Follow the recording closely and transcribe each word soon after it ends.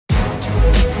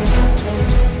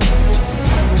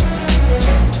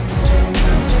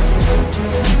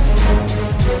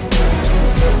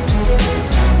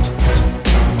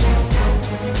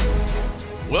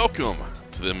Welcome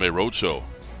to the MMA Roadshow,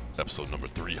 episode number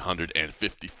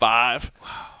 355.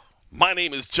 Wow. My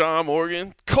name is John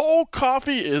Morgan. Cold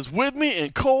Coffee is with me,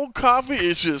 and Cold Coffee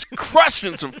is just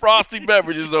crushing some frosty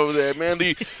beverages over there, man.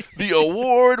 The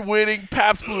award-winning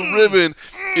Pabst Blue Ribbon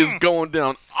is going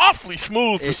down awfully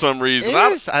smooth for some reason.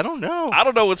 I don't know. I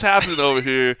don't know what's happening over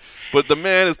here, but the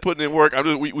man is putting in work.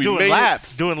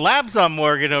 Doing laps on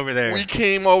Morgan over there. We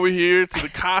came over here to the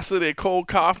Casa de Cold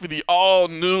Coffee, the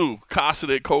all-new Casa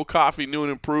de Cold Coffee, new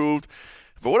and improved.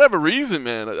 For whatever reason,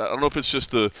 man, I don't know if it's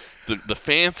just the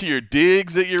fancier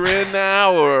digs that you're in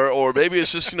now, or maybe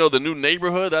it's just, the new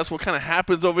neighborhood. That's what kind of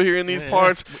happens over here in these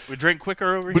parts. We drink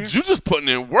quicker over here. But you're just putting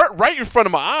in work right in front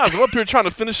of my eyes. I'm up here trying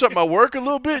to finish up my work a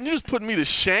little bit, and you're just putting me to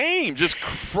shame, just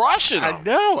crushing them. I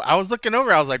know. I was looking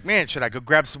over. I was like, man, should I go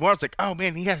grab some more? I was like, oh,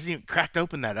 man, he hasn't even cracked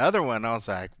open that other one. I was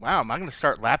like, wow, am I going to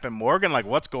start lapping Morgan? Like,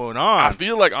 what's going on? I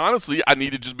feel like, honestly, I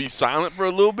need to just be silent for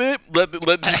a little bit.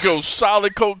 Let just go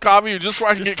solid cold coffee, just so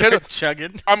I can get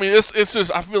chugging. I mean, it's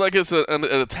just, I feel like it's an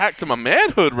attack to my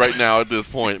manhood right now at this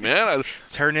point, man.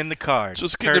 Turn in the card.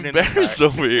 Just getting embarrassed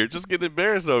over here.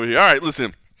 All right,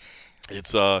 listen.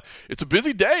 It's a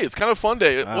busy day. It's kind of a fun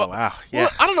day. Oh, wow. Yeah. Well,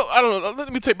 I don't know.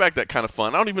 Let me take back that kind of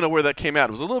fun. I don't even know where that came out.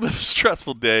 It was a little bit of a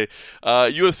stressful day.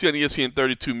 UFC on ESPN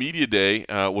 32 Media Day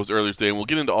was earlier today, and we'll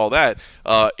get into all that.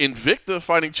 Invicta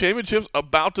Fighting Championships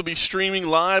about to be streaming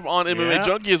live on MMA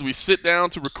Junkie as we sit down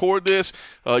to record this.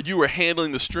 You were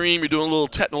handling the stream. You're doing a little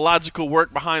technological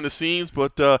work behind the scenes,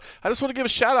 but I just want to give a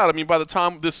shout out. I mean, by the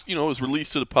time this is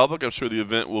released to the public, I'm sure the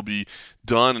event will be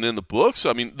done and in the books.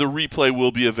 I mean, the replay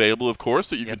will be available, of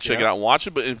course, that you can check it out and watch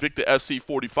it. But Invicta FC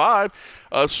 45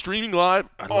 streaming live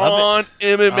on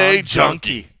MMA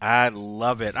Junkie. I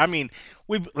love it. I mean,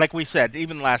 like we said,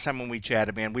 even last time when we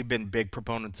chatted, man, we've been big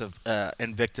proponents of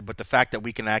Invicta, but the fact that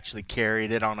we can actually carry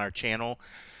it on our channel,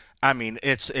 I mean,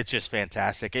 it's just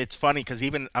fantastic. It's funny because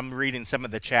even I'm reading some of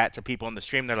the chats of people on the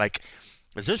stream. They're like,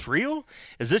 is this real?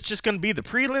 Is this just going to be the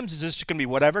prelims? Is this just going to be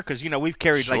whatever? Because, we've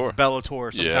carried like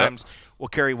Bellator. Sometimes we'll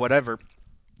carry whatever.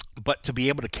 But to be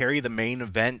able to carry the main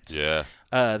event,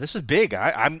 this is big.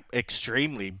 I'm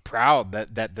extremely proud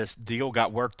that this deal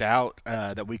got worked out,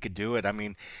 that we could do it. I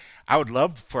mean, I would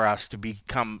love for us to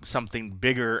become something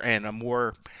bigger and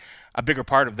a bigger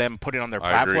part of them putting on their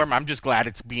platform. I'm just glad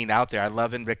it's being out there. I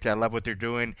love Invicta. I love what they're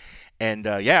doing. And,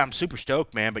 I'm super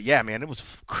stoked, man. But, yeah, man, it was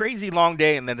a crazy long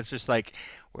day, and then it's just like,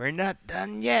 we're not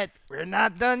done yet. We're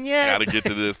not done yet. Got to get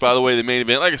to this. By the way, the main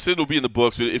event, like I said, it'll be in the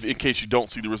books, but in case you don't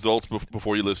see the results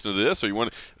before you listen to this, or you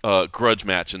want a grudge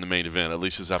match in the main event,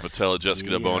 Alicia Zappatella,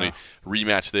 Jessica Delboni,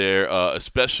 rematch there,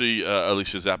 especially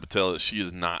Alicia Zappatella. She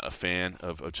is not a fan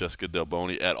of Jessica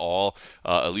Delboni at all.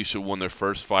 Alicia won their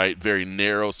first fight, very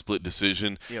narrow split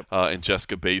decision, and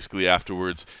Jessica basically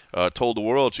afterwards told the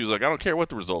world, she was like, I don't care what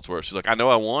the results were. She's like, I know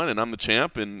I won, and I'm the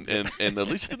champ, and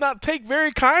Alicia did not take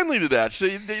very kindly to that.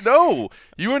 She said, no,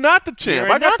 you are not the champ.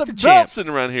 I got the belt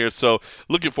sitting around here. So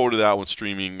looking forward to that one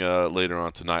streaming later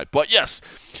on tonight. But, yes,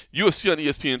 UFC on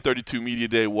ESPN 32 Media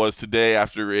Day was today.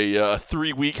 After a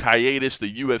 3-week hiatus,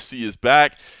 the UFC is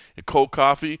back. And Cold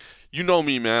Coffee, you know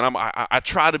me, man. I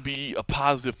try to be a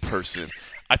positive person.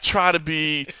 I try to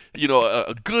be,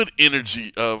 a good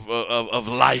energy of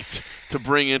light to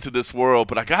bring into this world.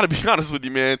 But I got to be honest with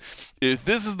you, man. If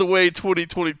this is the way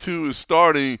 2022 is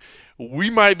starting,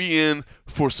 we might be in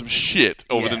for some shit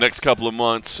over the next couple of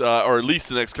months, or at least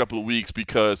the next couple of weeks,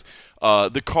 because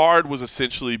the card was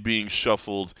essentially being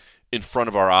shuffled in front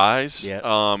of our eyes.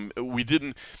 We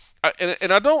didn't.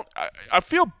 I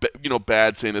feel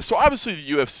bad saying this. So obviously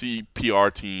the UFC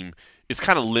PR team is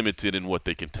kind of limited in what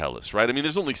they can tell us, right? I mean,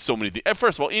 there's only so many things.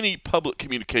 First of all, any public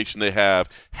communication they have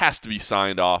has to be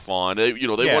signed off on. They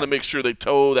want to make sure they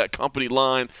toe that company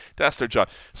line. That's their job.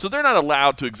 So they're not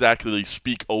allowed to exactly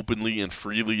speak openly and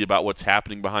freely about what's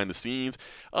happening behind the scenes.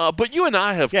 But you and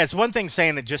I have... Yeah, it's one thing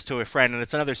saying it just to a friend, and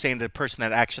it's another saying to the person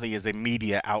that actually is a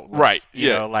media outlet. Right,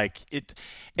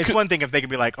 It's one thing if they could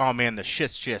be like, oh, man, the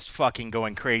shit's just fucking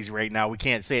going crazy right now. We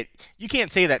can't say it. You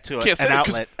can't say that to an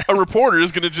outlet. A reporter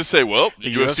is going to just say, well,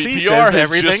 the UFC PR says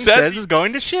everything says is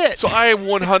going to shit. So I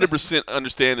 100%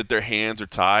 understand that their hands are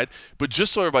tied, but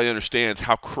just so everybody understands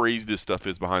how crazy this stuff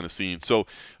is behind the scenes. So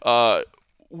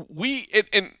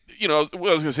what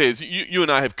I was going to say is you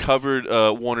and I have covered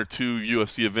one or two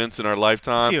UFC events in our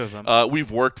lifetime. A few of them.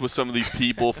 We've worked with some of these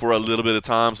people for a little bit of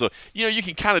time. So, you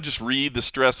can kind of just read the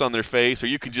stress on their face, or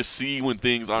you can just see when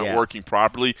things aren't working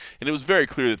properly. And it was very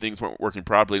clear that things weren't working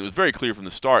properly. It was very clear from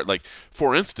the start. Like,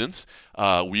 for instance,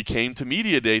 we came to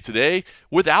Media Day today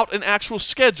without an actual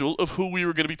schedule of who we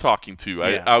were going to be talking to.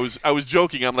 Yeah. I was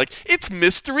joking. I'm like, it's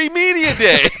Mystery Media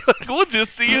Day. We'll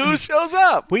just see who shows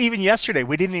up. Even yesterday,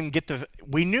 we didn't even get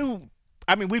we knew,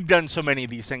 we've done so many of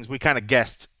these things, we kind of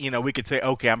guessed, we could say,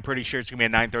 okay, I'm pretty sure it's going to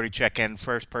be a 9:30 check-in,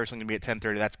 first person going to be at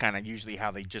 10:30. That's kind of usually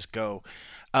how they just go.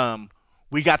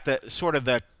 We got the sort of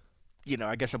the,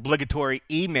 I guess obligatory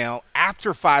email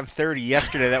after 5:30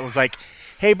 yesterday that was like,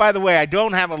 hey, by the way, I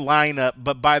don't have a lineup,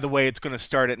 but by the way, it's going to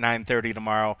start at 9:30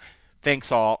 tomorrow.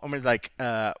 Thanks all. I'm like,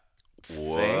 what?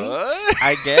 Thanks,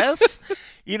 I guess.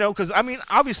 Because,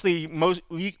 obviously,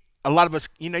 a lot of us,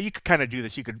 you could kind of do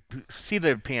this. You could see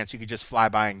the pants. You could just fly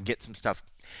by and get some stuff.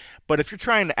 But if you're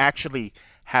trying to actually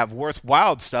have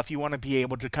worthwhile stuff, you want to be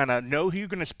able to kind of know who you're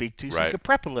going to speak to so you could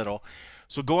prep a little.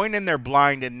 So going in there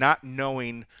blind and not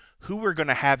knowing who we're going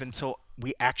to have until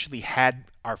we actually had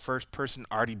our first person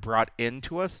already brought in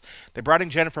to us. They brought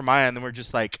in Jennifer Maya, and then we're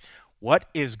just like, what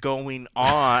is going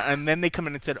on? And then they come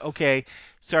in and said, okay,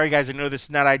 sorry, guys, I know this is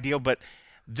not ideal, but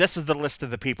this is the list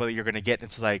of the people that you're going to get. And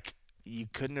it's like, you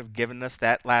couldn't have given us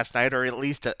that last night, or at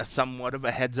least a somewhat of a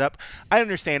heads up. I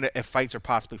understand if fights are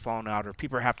possibly falling out or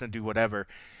people are having to do whatever,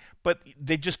 but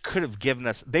they just could have given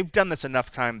us – they've done this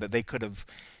enough time that they could have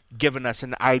given us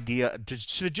an idea to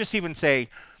just even say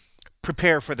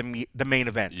prepare for the main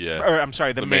event. Yeah. Or, I'm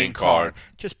sorry, the main card.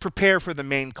 Just prepare for the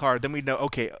main card. Then we know,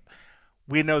 okay –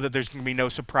 we know that there's going to be no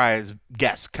surprise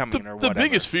guests coming or whatever. The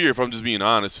biggest fear, if I'm just being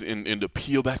honest, and to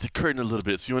peel back the curtain a little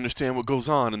bit so you understand what goes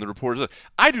on in the reporters,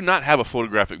 I do not have a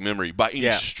photographic memory by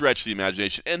any stretch of the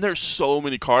imagination. And there's so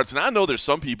many cards. And I know there's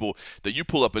some people that you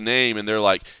pull up a name and they're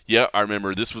like, yeah, I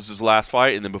remember this was his last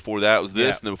fight, and then before that was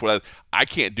this, and then before that. I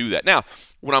can't do that. Now,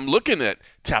 when I'm looking at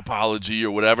Tapology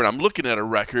or whatever, and I'm looking at a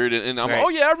record, and I'm, oh,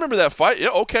 yeah, I remember that fight. Yeah,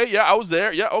 okay, yeah, I was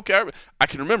there. Yeah, okay, I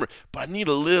can remember. But I need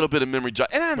a little bit of memory jog.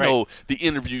 And I know the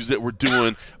interviews that we're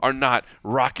doing are not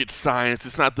rocket science.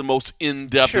 It's not the most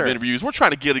in-depth of interviews. We're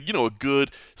trying to get a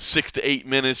good 6 to 8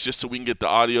 minutes just so we can get the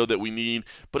audio that we need.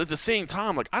 But at the same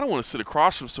time, like, I don't want to sit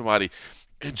across from somebody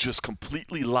and just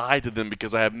completely lie to them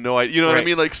because I have no idea. You know what I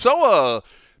mean? Like,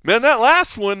 man, that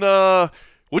last one,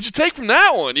 what'd you take from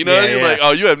that one? You're like,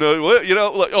 oh, you have no,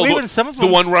 like, even some of them,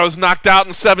 the one where I was knocked out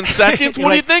in 7 seconds.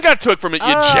 What do you think I took from it,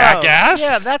 you jackass?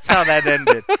 Yeah, that's how that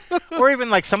ended. Or even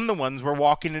like some of the ones we're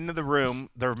walking into the room,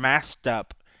 they're masked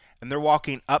up, and they're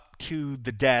walking up to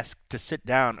the desk to sit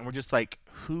down, and we're just like,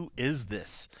 who is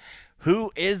this?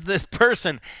 Who is this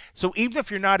person? So even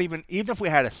if even if we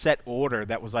had a set order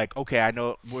that was like, okay, I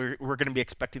know we're going to be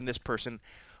expecting this person.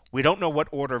 We don't know what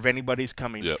order of anybody's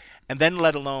coming. Yep. And then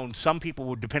let alone some people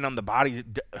would depend on the body,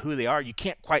 who they are. You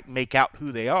can't quite make out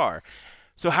who they are.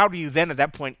 So how do you then at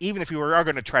that point, even if you are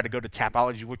going to try to go to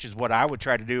Tapology, which is what I would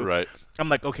try to do, I'm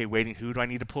like, okay, waiting, who do I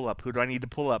need to pull up? Who do I need to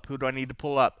pull up? Who do I need to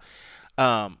pull up?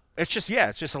 It's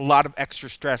just a lot of extra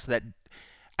stress that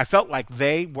I felt like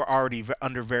they were already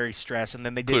under very stress, and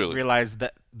then they didn't realize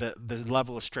that the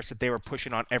level of stress that they were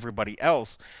pushing on everybody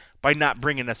else by not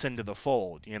bringing us into the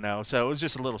fold, So it was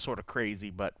just a little sort of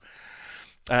crazy, but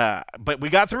we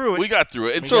got through it. We got through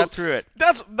it.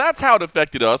 That's how it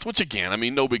affected us, which, again, I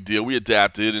mean, no big deal. We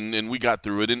adapted, and we got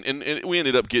through it, and we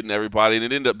ended up getting everybody, and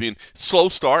it ended up being slow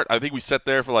start. I think we sat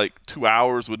there for like 2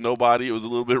 hours with nobody. It was a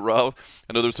little bit rough.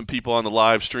 I know there's some people on the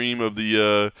live stream of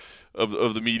the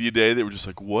of the media day that were just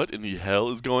like, what in the hell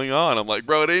is going on? I'm like,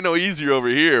 bro, it ain't no easier over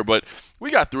here. But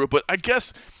we got through it. But I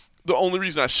guess the only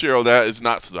reason I share all that is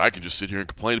not so that I can just sit here and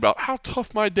complain about how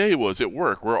tough my day was at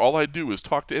work, where all I do is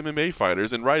talk to MMA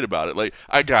fighters and write about it. Like,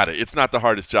 I got it. It's not the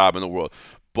hardest job in the world.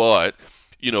 But,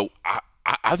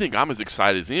 I think I'm as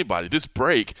excited as anybody. This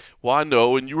break, well, I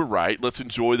know, and you were right, let's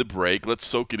enjoy the break. Let's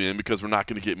soak it in because we're not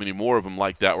going to get many more of them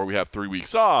like that where we have 3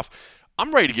 weeks off.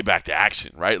 I'm ready to get back to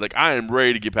action, right? Like, I am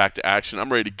ready to get back to action.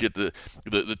 I'm ready to get the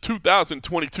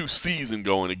 2022 season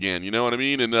going again. You know what I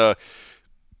mean? And,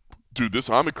 dude, this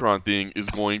Omicron thing is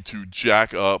going to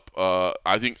jack up.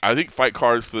 I think fight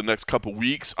cards for the next couple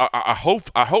weeks. I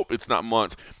hope it's not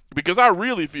months, because I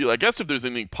really feel. I guess if there's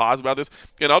anything positive about this,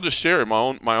 and I'll just share in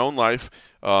my own life.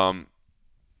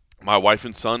 My wife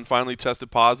and son finally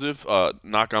tested positive.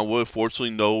 Knock on wood.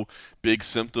 Fortunately, no big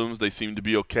symptoms. They seem to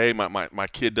be okay. My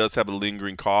kid does have a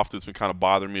lingering cough that's been kind of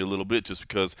bothering me a little bit, just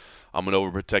because I'm an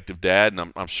overprotective dad,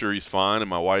 and I'm sure he's fine. And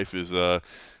my wife is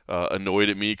annoyed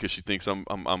at me because she thinks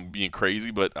I'm being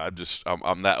crazy, but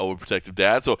I'm that overprotective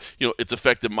dad. So it's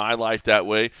affected my life that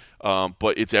way.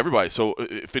 But it's everybody. So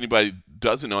if anybody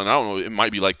doesn't know, and I don't know, it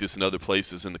might be like this in other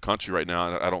places in the country right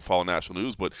now. I don't follow national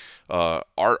news, but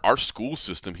our school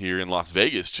system here in Las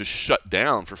Vegas just shut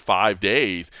down for 5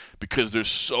 days because there's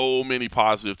so many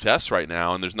positive tests right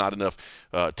now, and there's not enough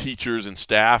teachers and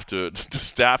staff to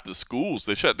staff the schools.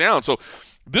 They shut down. So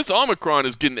this Omicron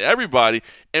is getting everybody,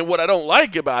 and what I don't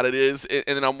like about it is, and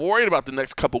then I'm worried about the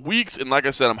next couple weeks, and like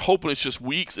I said, I'm hoping it's just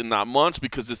weeks and not months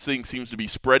because this thing seems to be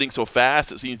spreading so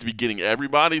fast. It seems to be getting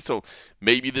everybody, so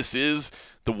maybe this is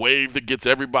the wave that gets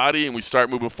everybody and we start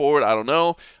moving forward. I don't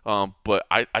know, but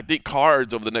I think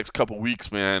cards over the next couple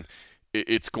weeks, man,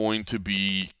 it's going to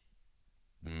be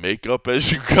make up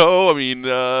as you go. I mean,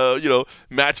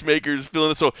 matchmakers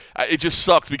feeling it. So it just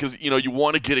sucks because, you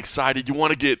want to get excited. You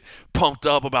want to get pumped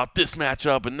up about this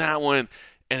matchup and that one.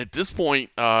 And at this point,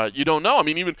 you don't know. I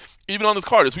mean, even on this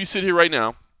card, as we sit here right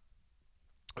now,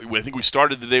 I think we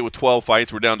started the day with 12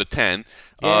 fights. We're down to 10.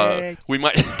 We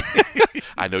might –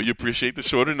 I know you appreciate the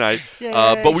shorter night,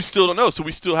 but we still don't know. So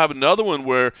we still have another one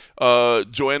where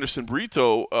Joe Anderson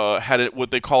Brito had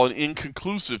what they call an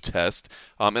inconclusive test.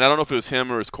 And I don't know if it was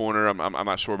him or his corner. I'm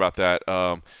not sure about that.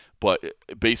 But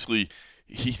basically,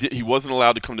 he wasn't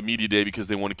allowed to come to media day because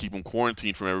they want to keep him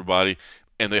quarantined from everybody,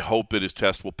 and they hope that his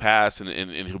test will pass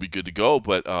and he'll be good to go.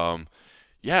 But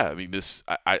yeah, I mean,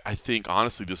 I think,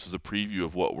 honestly, this is a preview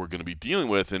of what we're going to be dealing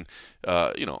with. And,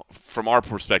 from our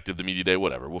perspective, the media day,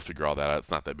 whatever, we'll figure all that out.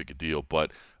 It's not that big a deal.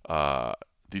 But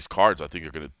these cards, I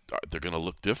think, they're going to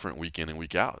look different week in and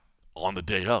week out on the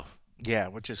day of. Yeah,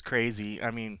 which is crazy.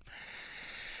 I mean,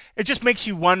 it just makes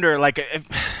you wonder, like, if,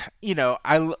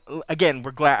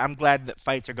 I'm glad that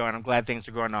fights are going. I'm glad things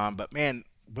are going on. But, man,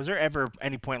 was there ever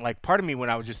any point, like, part of me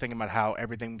when I was just thinking about how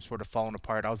everything was sort of falling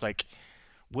apart, I was like,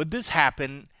 would this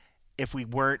happen if we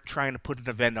weren't trying to put an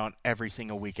event on every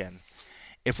single weekend?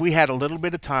 If we had a little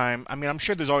bit of time, I mean, I'm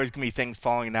sure there's always going to be things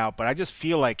falling out, but I just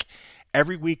feel like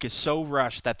every week is so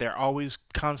rushed that they're always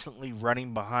constantly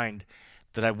running behind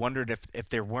that I wondered if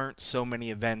there weren't so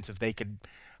many events, if they could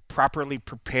properly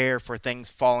prepare for things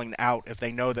falling out, if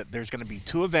they know that there's going to be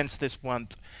 2 events this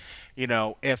month,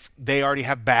 if they already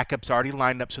have backups already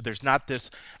lined up so there's not this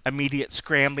immediate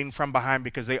scrambling from behind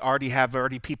because they already have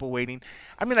people waiting.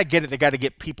 I mean, I get it. They got to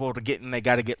get people to get in. They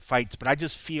got to get fights. But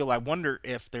I wonder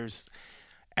if there's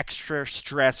extra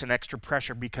stress and extra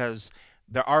pressure because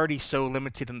they're already so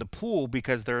limited in the pool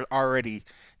because they're already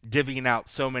divvying out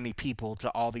so many people to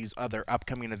all these other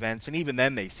upcoming events. And even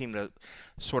then they seem to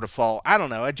sort of fall. I don't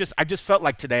know. I just felt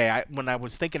like today when I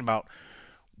was thinking about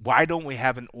why don't we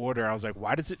have an order? I was like,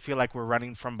 why does it feel like we're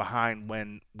running from behind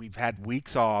when we've had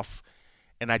weeks off?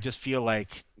 And I just feel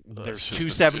like there's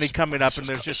 270 coming up and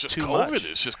there's just too COVID. much.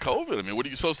 It's just COVID. I mean, what are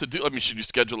you supposed to do? I mean, should you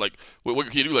schedule what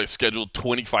can you do? Like schedule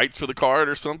 20 fights for the card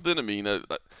or something? I mean,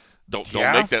 don't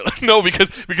make that. No, because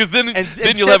then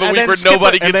you'll have a week where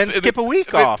nobody gets. And then skip a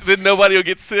week off. Then nobody will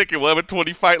get sick, and we'll have a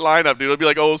 20-fight lineup, dude. It'll be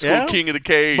like old school King of the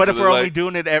Cage. But if we're only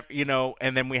doing it,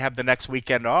 and then we have the next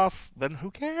weekend off, then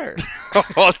who cares?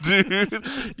 Oh, dude.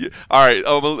 Yeah. All right.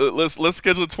 Let's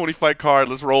schedule a 20-fight card.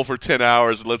 Let's roll for 10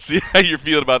 hours, and let's see how you're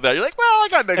feeling about that. You're like, well, I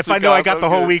got next week off. If I know I got the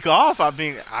whole week off, I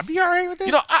mean, I'd be all right with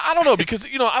it. I don't know because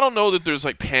I don't know that there's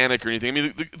like panic or anything. I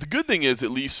mean, the good thing is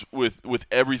at least with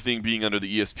everything being under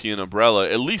the ESPN umbrella,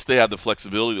 at least they have the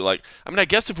flexibility to I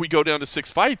guess if we go down to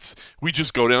 6 fights, we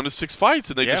just go down to 6 fights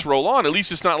and they just roll on. At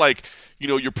least it's not like,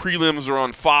 your prelims are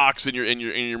on Fox and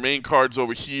your main card's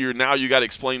over here. Now you got to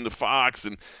explain to Fox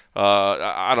and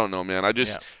I don't know, man. I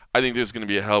think there's going to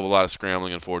be a hell of a lot of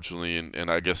scrambling, unfortunately,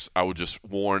 and I guess I would just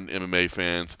warn MMA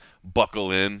fans,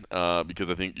 buckle in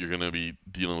because I think you're going to be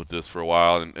dealing with this for a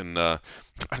while. And I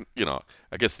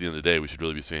guess at the end of the day, we should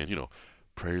really be saying,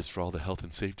 prayers for all the health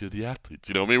and safety of the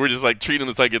athletes. I mean, we're just treating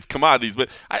this like it's commodities. But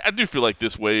I do feel like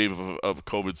this wave of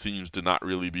COVID seems to not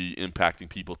really be impacting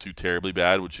people too terribly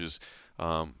bad, which is,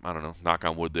 I don't know, knock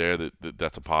on wood there,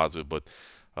 that's a positive. But,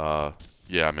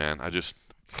 yeah, man,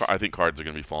 I think cards are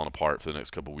going to be falling apart for the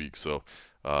next couple of weeks. So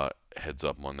heads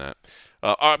up on that.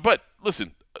 All right, but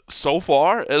listen, so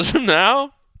far, as of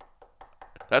now,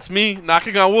 that's me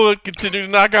knocking on wood, continue to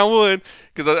knock on wood,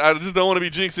 because I just don't want to be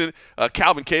jinxing.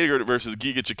 Calvin Kattar versus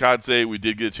Giga Chikadze. We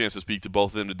did get a chance to speak to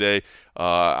both of them today.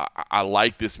 I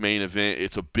like this main event.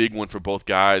 It's a big one for both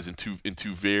guys in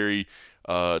two very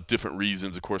different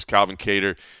reasons. Of course, Calvin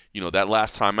Kattar, that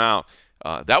last time out,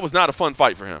 that was not a fun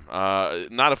fight for him.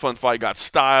 Not a fun fight. Got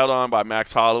styled on by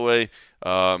Max Holloway.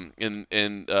 And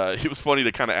it was funny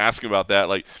to kind of ask him about that.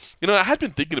 I had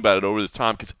been thinking about it over this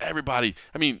time because everybody,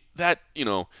 I mean, that,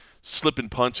 slipping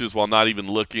punches while not even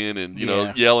looking, and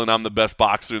yelling, "I'm the best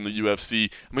boxer in the UFC."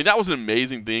 I mean, that was an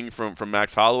amazing thing from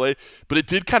Max Holloway. But it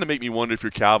did kind of make me wonder, if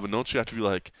you're Calvin, don't you have to be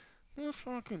like, "This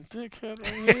fucking dickhead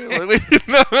right here"? Like, you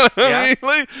know what I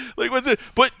mean? Like what's it?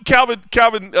 But Calvin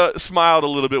smiled a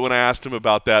little bit when I asked him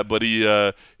about that. But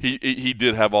he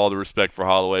did have all the respect for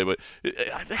Holloway. But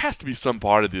there has to be some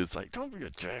part of it that's like, don't be a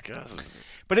jackass.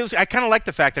 But I kind of like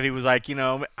the fact that he was like,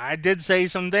 I did say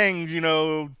some things,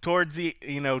 towards the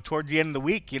end of the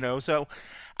week, So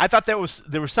I thought there was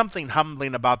something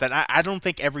humbling about that. I don't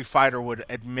think every fighter would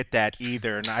admit that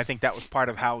either, and I think that was part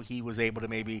of how he was able to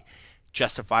maybe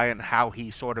justify it, and how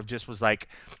he sort of just was like,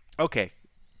 okay,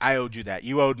 I owed you that.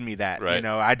 You owed me that. Right.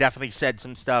 I definitely said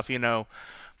some stuff,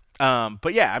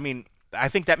 But yeah, I mean, I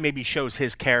think that maybe shows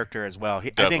his character as well.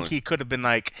 I think he could have been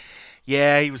like,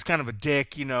 yeah, he was kind of a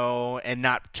dick, and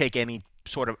not take any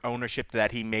sort of ownership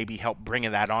that he maybe helped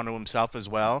bringing that onto himself as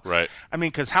well. Right. I mean,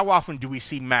 because how often do we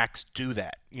see Max do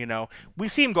that? We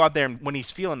see him go out there, and when he's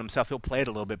feeling himself, he'll play it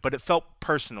a little bit, but it felt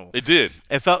personal. It did.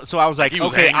 It felt so. I was like,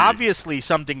 was okay, angry. Obviously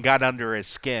something got under his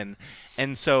skin,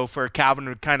 and so for Calvin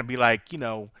to kind of be like,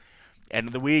 end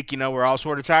of the week, we're all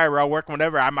sort of tired, we're all working,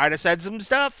 whatever. I might have said some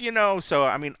stuff, So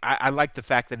I mean, I like the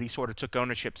fact that he sort of took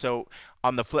ownership. So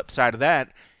on the flip side of that,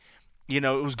 it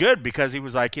was good, because he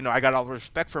was like, I got all the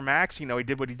respect for Max. He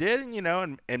did what he did,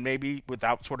 and maybe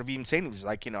without sort of even saying it, he was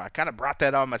like, I kind of brought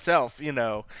that on myself,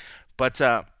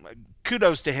 But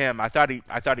kudos to him. I thought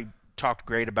he talked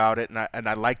great about it, and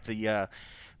I liked the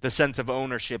sense of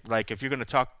ownership. Like, if you're gonna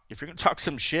talk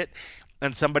some shit,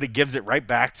 and somebody gives it right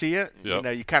back to you,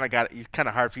 you kind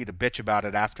of hard for you to bitch about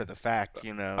it after the fact,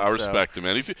 I respect him,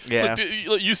 man.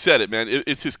 Look, you said it, man.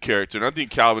 It's his character, and I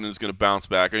think Calvin is going to bounce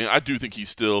back. I mean, I do think he's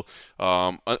still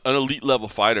an elite level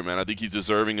fighter, man. I think he's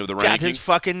deserving of the ranking. Got his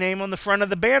fucking name on the front of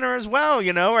the banner as well,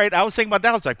 right? I was thinking about that.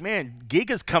 I was like, man,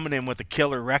 Giga's coming in with a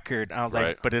killer record. I was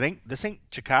like, but this ain't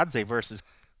Chikadze versus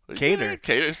Cater.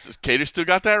 Yeah, Cater still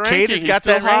got that ranking. Cater's got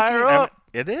that ranking.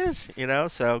 It is,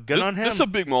 so good on him. This is a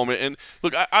big moment. And,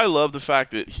 look, I love the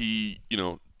fact that he,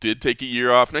 did take a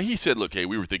year off. Now, he said, look, hey,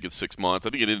 we were thinking 6 months. I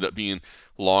think it ended up being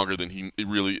longer than he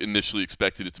really initially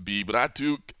expected it to be. But I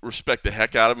do respect the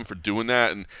heck out of him for doing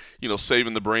that and,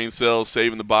 saving the brain cells,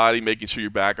 saving the body, making sure you're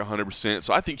back 100%.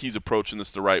 So I think he's approaching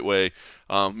this the right way.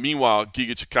 Meanwhile,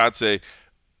 Giga Chikadze,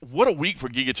 what a week for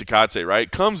Giga Chikadze,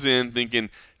 right? Comes in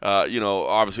thinking,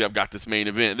 obviously I've got this main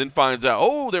event, and then finds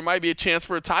out, there might be a chance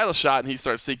for a title shot, and he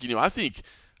starts thinking, I think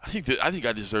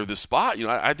I deserve this spot.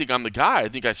 I think I'm the guy. I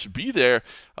think I should be there.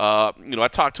 I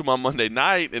talked to him on Monday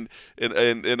night, and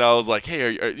I was like,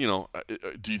 hey,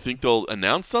 do you think they'll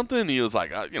announce something? And he was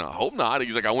like, I hope not.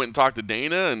 He's like, I went and talked to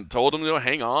Dana and told him,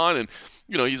 hang on, and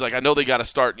he's like, I know they got to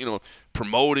start,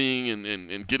 promoting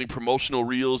and getting promotional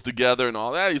reels together and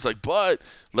all that. He's like, but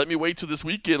let me wait till this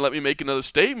weekend. Let me make another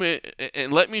statement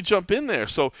and let me jump in there.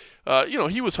 So,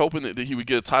 he was hoping that he would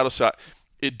get a title shot.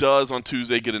 It does on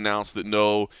Tuesday get announced that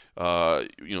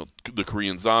the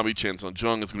Korean Zombie, Chan Sung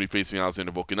Jung, is going to be facing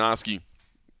Alexander Volkanovski.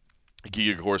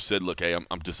 Giga, of course, said, look, hey,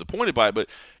 I'm disappointed by it. But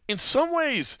in some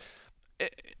ways,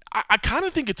 I kind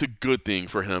of think it's a good thing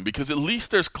for him, because at least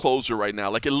there's closure right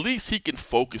now. Like, at least he can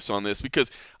focus on this,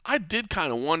 because I did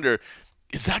kind of wonder,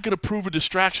 is that going to prove a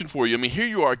distraction for you? I mean, here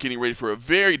you are getting ready for a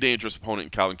very dangerous opponent in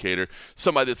Calvin Kattar,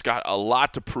 somebody that's got a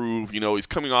lot to prove. He's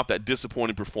coming off that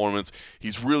disappointing performance.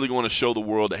 He's really going to show the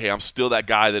world that, hey, I'm still that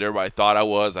guy that everybody thought I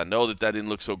was. I know that didn't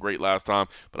look so great last time,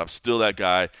 but I'm still that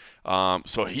guy.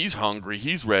 So he's hungry.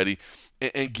 He's ready.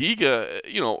 And Giga,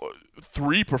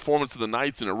 3 performances of the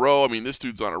nights in a row. I mean, this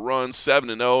dude's on a run,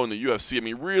 7-0 in the UFC. I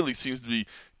mean, really seems to be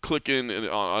clicking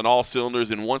on all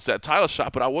cylinders and wants that title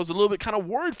shot. But I was a little bit kind of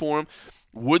worried for him.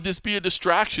 Would this be a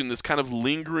distraction, this kind of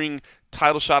lingering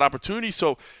title shot opportunity?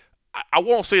 So I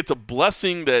won't say it's a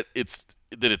blessing that it's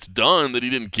done, that he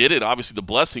didn't get it. Obviously, the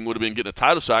blessing would have been getting a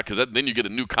title shot, because then you get a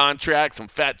new contract, some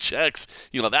fat checks.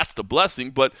 That's the blessing.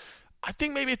 But I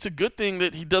think maybe it's a good thing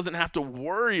that he doesn't have to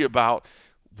worry about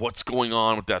what's going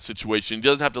on with that situation. He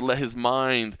doesn't have to let his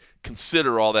mind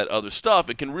consider all that other stuff.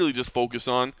 It can really just focus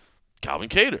on Calvin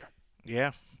Kattar.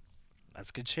 Yeah,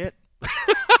 that's good shit.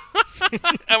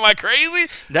 Am I crazy?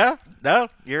 No,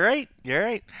 you're right.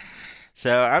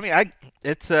 So I mean,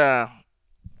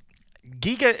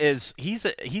 Giga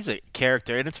he's a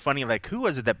character, and it's funny. Like, who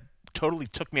was it that totally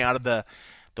took me out of the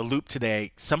loop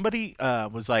today? Somebody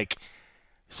was like,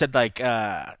 said like,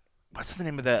 what's the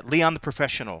name of that? Leon the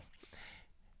Professional.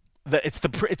 It's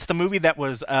the movie that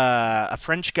was a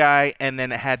French guy, and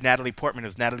then it had Natalie Portman. It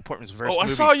was Natalie Portman's first movie.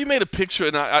 I saw you made a picture,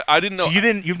 and I didn't know. So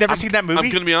you've never seen that movie? I'm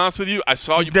gonna be honest with you. I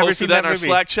saw you never posted seen that in our movie?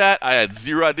 Slack chat. I had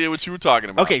zero idea what you were talking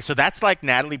about. Okay, so that's like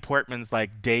Natalie Portman's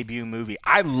like debut movie.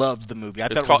 I loved the movie. I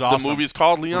thought it was called, awesome. The movie's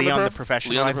called Leon the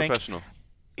Professional. Leon I the think. Professional.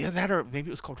 Yeah, that or maybe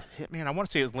it was called Hitman. I want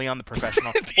to say it was Leon the Professional,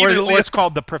 or it's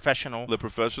called The Professional. The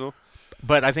Professional.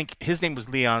 But I think his name was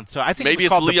Leon, so I think maybe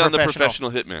it was called Leon the Professional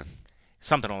Hitman.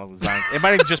 Something along those lines. It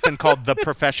might have just been called The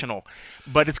Professional,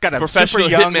 but it's got a professional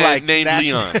super young hitman named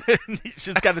Leon.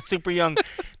 She's got a super young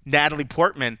Natalie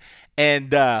Portman,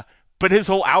 and but his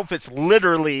whole outfit's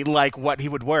literally like what he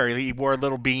would wear. He wore a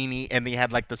little beanie and he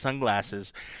had like the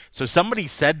sunglasses. So somebody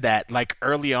said that like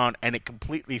early on, and it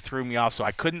completely threw me off. So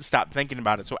I couldn't stop thinking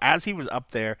about it. So as he was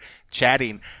up there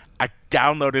chatting, I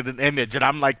downloaded an image, and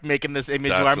I'm like making this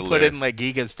image where I'm putting like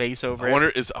Giga's face over it.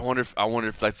 I wonder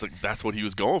if that's what he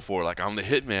was going for. Like, I'm the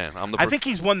hitman. I think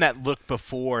he's one that looked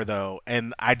before though,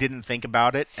 and I didn't think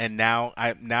about it, and now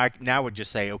I would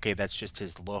just say, okay, that's just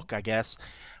his look, I guess.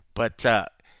 But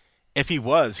if he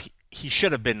was, he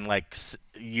should have been like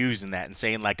using that and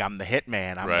saying like, I'm the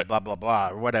hitman, I'm the blah blah blah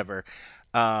or whatever.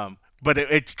 But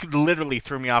it literally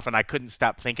threw me off, and I couldn't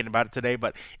stop thinking about it today.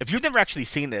 But if you've never actually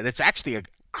seen it, it's actually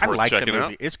I like the movie.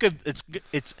 Out. It's good.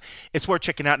 It's worth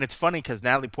checking out, and it's funny because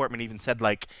Natalie Portman even said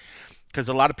like, because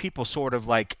a lot of people sort of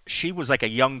like, she was like a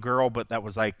young girl, but that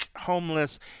was like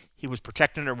homeless. He was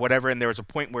protecting her, whatever, and there was a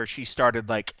point where she started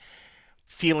like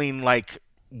feeling like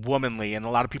womanly, and a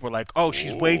lot of people were like, oh,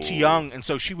 she's way too young, and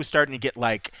so she was starting to get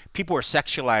like, people were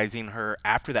sexualizing her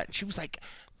after that, and she was like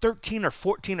 13 or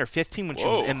 14 or 15 when she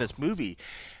was in this movie.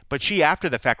 But she, after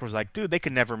the fact, was like, dude, they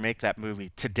could never make that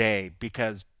movie today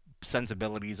because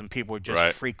sensibilities and people would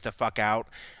just freak the fuck out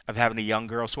of having a young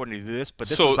girl sort of do this. But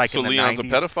this was like in the Leon's 90s.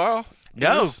 A pedophile?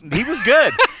 No, he was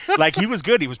good. Like, he was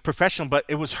good. He was professional, but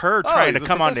it was her trying to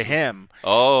come onto him.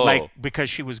 Oh. Like, because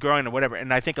she was growing or whatever.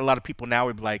 And I think a lot of people now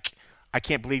would be like, I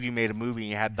can't believe you made a movie and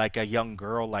you had like a young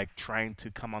girl like trying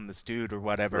to come on this dude or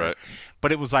whatever. Right.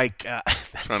 But it was like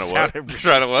trying to what?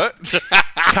 Trying to what?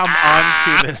 Come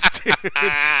on to this dude.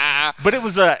 But it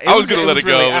was I was gonna let it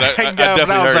go, but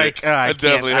I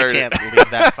definitely heard it. I can't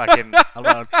leave that fucking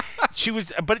alone. She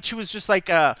was just like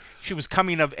she was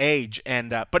coming of age,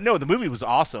 and but no, the movie was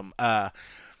awesome.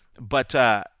 But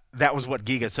that was what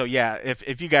Giga. So yeah,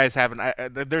 if you guys haven't,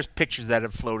 there's pictures that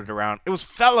have floated around. It was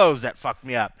Fellows that fucked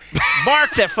me up,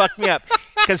 Mark that fucked me up,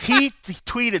 because he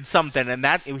tweeted something, and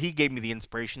that he gave me the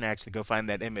inspiration to actually go find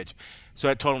that image. So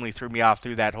it totally threw me off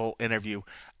through that whole interview.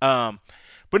 But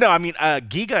no, I mean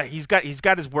Giga, he's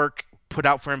got his work put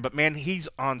out for him, but man, he's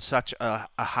on such a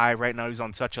high right now. He's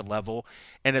on such a level,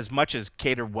 and as much as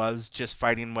Cater was just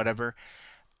fighting whatever.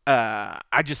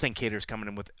 I just think Cater's coming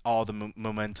in with all the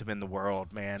momentum in the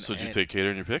world, man. So did you take Cater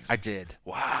in your picks? I did.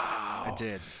 Wow. I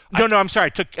did. No, I'm sorry. I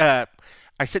took.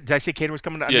 Did I say Cater was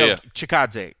coming? Yeah.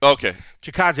 Chikadze. Okay.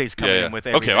 Chikadze's coming in with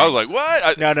everything. Okay, I was like,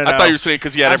 what? No. I thought you were saying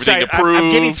because he had everything to prove. I'm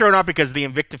getting thrown off because the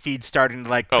Invicta feed's starting to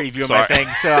like preview my thing.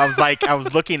 So I was like, I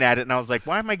was looking at it and I was like,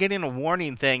 why am I getting a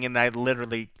warning thing? And I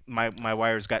literally, my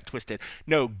wires got twisted.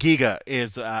 No, Giga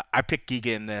is. I picked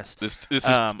Giga in this. This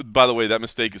is, by the way, that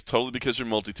mistake is totally because you're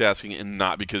multitasking and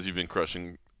not because you've been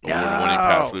crushing award-winning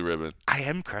Pass the Ribbon. I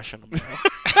am crushing them.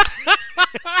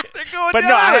 But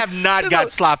no, I have not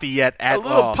got sloppy yet at all. A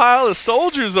little pile of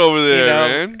soldiers over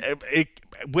there, man.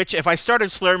 Which, if I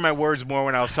started slurring my words more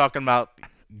when I was talking about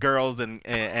girls and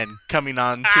coming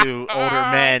on to older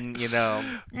men,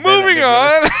 Moving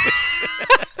on.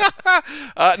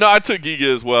 No, I took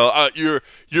Giga as well.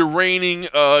 You're reigning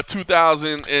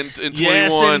 2021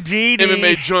 yes, indeed.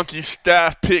 MMA Junkie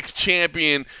Staff Picks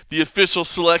champion. The official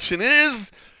selection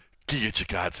is Giga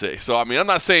Chikadze. So, I mean, I'm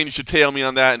not saying you should tail me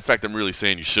on that. In fact, I'm really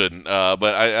saying you shouldn't.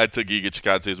 But I took Giga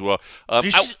Chikadze as well.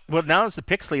 Well, now it's the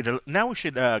picks leader. Now we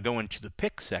should go into the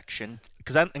pick section.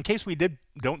 Because in case we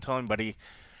don't tell anybody,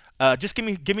 just give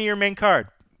me your main card.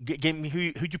 Give me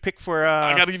who'd you pick for?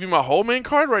 I got to give you my whole main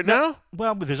card right now?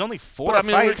 Well, but there's only 4 but,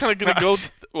 fights. We're kind of going to go.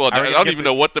 Well, I don't even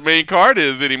know what the main card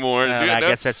is anymore. I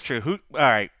guess that's true. All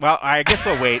right. Well, I guess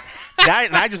we'll wait.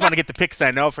 I just want to get the picks.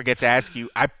 I know I forget to ask you.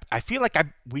 I feel like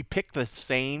we picked the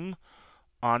same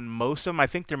on most of them. I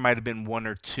think there might have been 1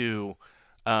 or 2.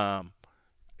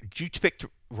 Did you pick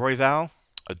Royval?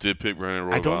 I did pick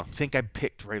Royval. I don't think I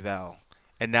picked Royval.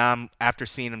 And now after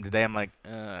seeing him today, I'm like,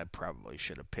 I probably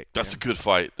should have picked him. That's a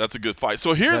good fight.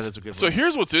 So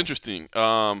here's what's interesting.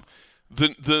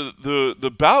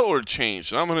 the battle order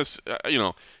changed. And I'm gonna,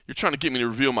 you're trying to get me to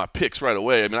reveal my picks right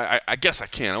away. I mean, I guess I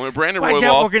can. I went Brandon Royval.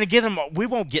 Yeah, we're gonna get them. We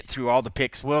won't get through all the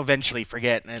picks. We'll eventually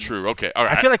forget. And True. Okay. All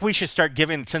right. I feel like we should start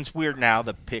giving, since we're now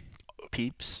the pick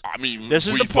peeps. I mean, this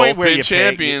is the point where you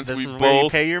champions. This we is both where you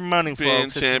pay your money, been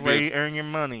folks. This champions. is where you earn your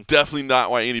money. Definitely not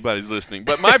why anybody's listening.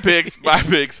 But my picks,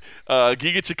 Giga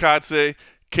Chikadze,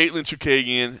 Caitlin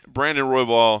Chukagian, Brandon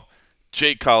Royval,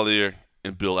 Jake Collier,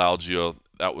 and Bill Algeo.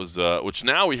 That was which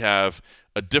now we have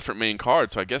a different main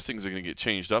card, so I guess things are going to get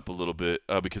changed up a little bit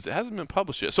because it hasn't been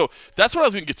published yet. So that's what I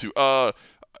was going to get to.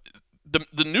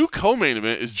 The new co-main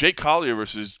event is Jake Collier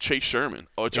versus Chase Sherman.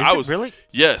 Which really?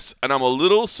 Yes, and I'm a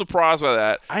little surprised by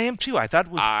that. I am too. I thought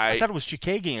it was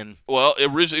Chukagian. Well,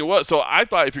 originally it was. So I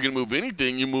thought if you're going to move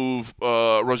anything, you move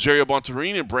Rogerio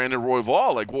Bontorin and Brandon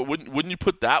Royval. Like, wouldn't you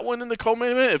put that one in the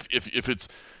co-main event if it's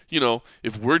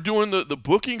if we're doing the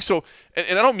booking? So,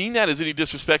 and I don't mean that as any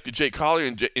disrespect to Jake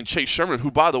Collier and Chase Sherman,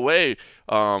 who, by the way,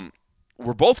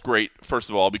 were both great, first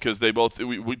of all, because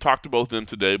we talked to both of them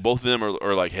today. Both of them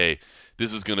are like, hey,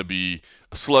 this is going to be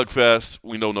a slugfest.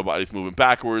 We know nobody's moving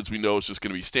backwards. We know it's just going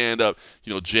to be stand-up.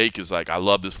 Jake is like, I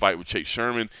love this fight with Chase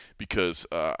Sherman because,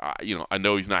 I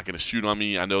know he's not going to shoot on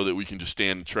me. I know that we can just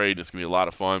stand and trade, and it's going to be a lot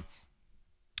of fun.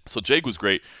 So Jake was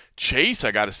great. Chase,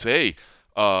 I got to say,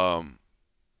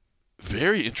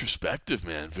 very introspective,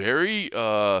 man. Very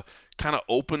kind of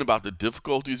open about the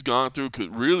difficulties he's gone through.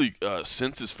 Could really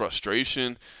sense his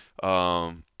frustration.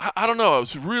 I don't know. I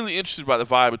was really interested by the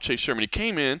vibe of Chase Sherman. He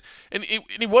came in, and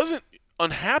he wasn't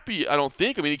unhappy, I don't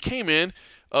think. I mean, he came into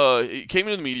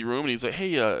the media room, and he's like,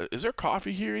 hey, is there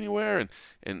coffee here anywhere?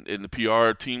 And the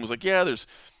PR team was like, yeah, there's,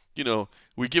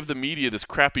 we give the media this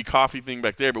crappy coffee thing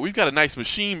back there, but we've got a nice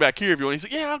machine back here if you want. He's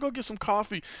like, yeah, I'll go get some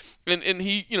coffee. And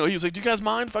he, he was like, do you guys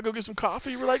mind if I go get some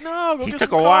coffee? We're like, no, go get some coffee. He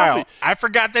took a while. I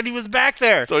forgot that he was back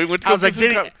there. So he went to go get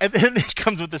some coffee. And then he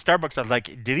comes with the Starbucks. I was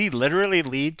like, did he literally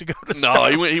leave to go to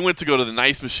Starbucks? No, he went to go to the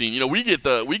nice machine. We get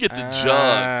the jug. We get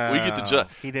the jug.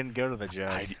 He didn't go to the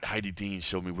jug. Heidi Dean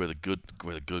showed me where the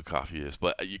good coffee is,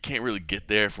 but you can't really get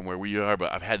there from where we are.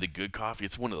 But I've had the good coffee.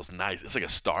 It's one of those nice. It's like a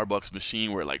Starbucks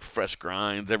machine where it like fresh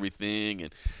grinds everything.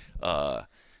 And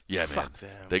yeah, man,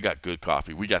 they got good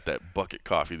coffee. We got that bucket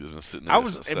coffee that's been sitting there. I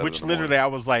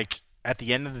was like, at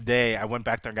the end of the day, I went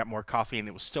back there and got more coffee, and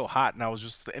it was still hot. And I was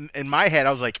just in my head,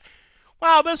 I was like,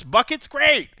 wow, this bucket's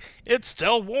great. It's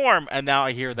still warm. And now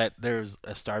I hear that there's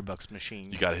a Starbucks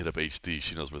machine. You got to hit up HD.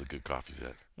 She knows where the good coffee's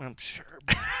at. I'm sure.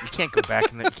 You can't go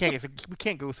back. We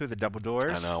can't go through the double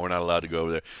doors. I know. We're not allowed to go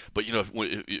over there. But,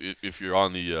 if you're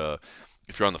on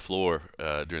the floor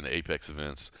during the Apex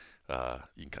events,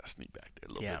 you can kind of sneak back there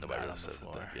a little bit. Nobody else says it.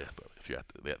 Yeah, but if you're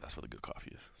that's where the good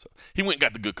coffee is. So he went and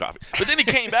got the good coffee. But then he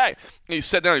came back and he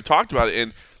sat down and he talked about it.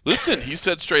 And listen, he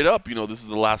said straight up, this is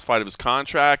the last fight of his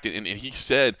contract. And he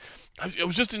said, it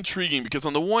was just intriguing because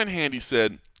on the one hand he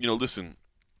said, listen,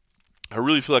 I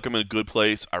really feel like I'm in a good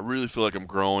place. I really feel like I'm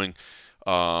growing.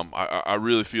 I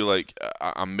really feel like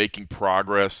I'm making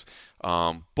progress.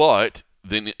 But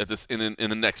then in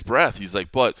the next breath, he's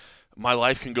like, but my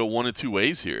life can go one of two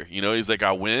ways here. He's like,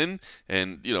 I win,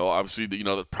 and obviously,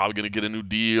 they're probably going to get a new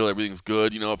deal. Everything's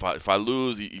good. If I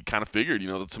lose, he kind of figured,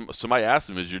 that somebody asked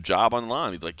him, is your job on the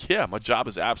line? He's like, yeah, my job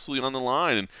is absolutely on the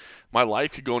line, and my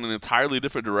life could go in an entirely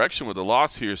different direction with a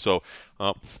loss here. So,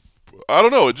 I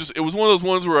don't know. It was one of those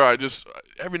ones where I just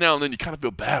every now and then you kind of feel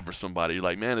bad for somebody. You're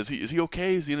like, man, is he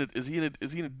okay? Is he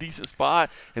in a decent spot?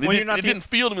 And it didn't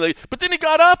feel to me like. But then he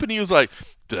got up and he was like,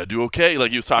 did I do okay?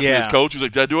 Like he was talking to his coach. He was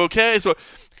like, did I do okay? So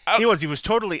he was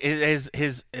totally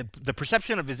the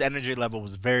perception of his energy level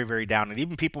was very, very down, and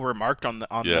even people remarked on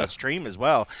the stream as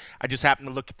well. I just happened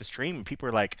to look at the stream and people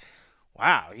were like,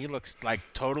 wow, he looks like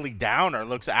totally down or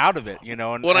looks out of it, And,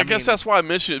 I guess that's why I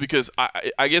mentioned it because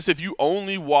I guess if you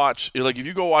only watch, like if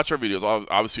you go watch our videos,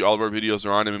 obviously all of our videos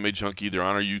are on MMA Junkie, they're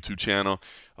on our YouTube channel.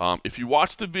 If you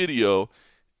watch the video,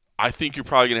 I think you're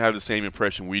probably going to have the same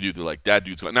impression we do. They're like, that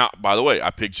dude's going. Now, by the way,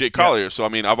 I picked Jake Collier, so,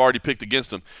 I've already picked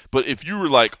against him. But if you were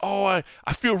like, oh,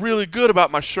 I feel really good about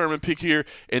my Sherman pick here,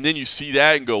 and then you see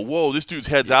that and go, whoa, this dude's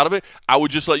head's out of it, I would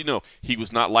just let you know, he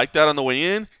was not like that on the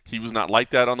way in. He was not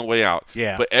like that on the way out.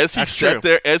 Yeah, but as he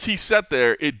sat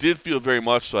there, it did feel very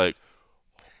much like,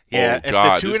 if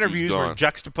the two interviews were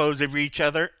juxtaposed over each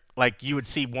other, like you would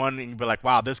see one and you'd be like,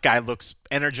 wow, this guy looks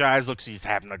energized, he's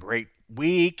having a great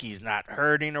week, he's not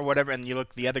hurting or whatever, and you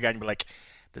look at the other guy and be like,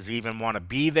 does he even want to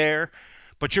be there?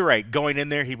 But you're right, going in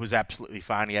there he was absolutely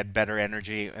fine. He had better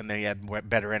energy, and then he had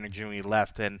better energy when he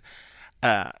left. And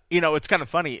it's kind of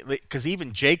funny because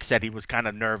even Jake said he was kind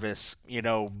of nervous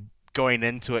going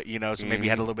into it, so maybe he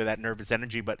had a little bit of that nervous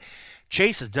energy. But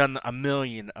Chase has done a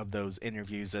million of those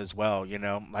interviews as well,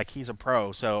 like he's a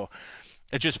pro. So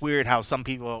it's just weird how some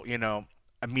people,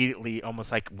 immediately,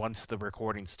 almost like once the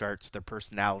recording starts, their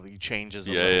personality changes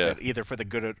a little bit, either for the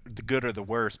good or the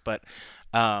worse. But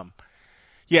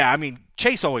yeah, I mean,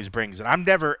 Chase always brings it. I'm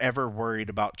never ever worried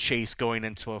about Chase going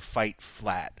into a fight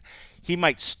flat. He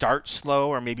might start slow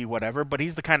or maybe whatever, but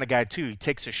he's the kind of guy too. He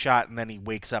takes a shot and then he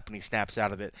wakes up and he snaps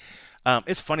out of it.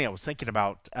 It's funny. I was thinking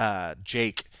about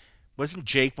Jake. Wasn't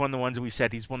Jake one of the ones that we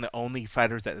said he's one of the only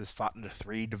fighters that has fought in the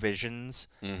 3 divisions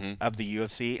of the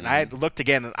UFC? And I had looked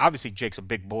again, and obviously Jake's a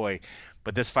big boy,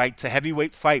 but this fight's a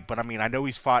heavyweight fight. But I mean, I know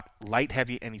he's fought light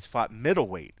heavy and he's fought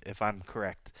middleweight, if I'm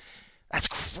correct. That's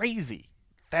crazy.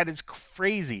 That is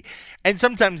crazy. And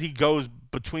sometimes he goes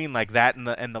between like that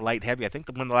and the light heavy. I think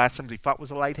when the last time he fought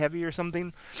was a light heavy or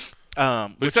something.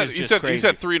 He's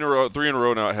had 3 in a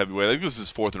row now at heavyweight. I think this is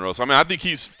his 4th in a row. So I mean, I think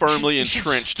he's firmly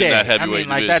entrenched in that heavyweight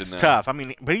division. That's now. Tough. I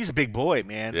mean, but he's a big boy,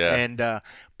 man. Yeah. And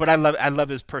but I love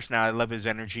his personality. I love his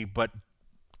energy. But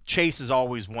Chase is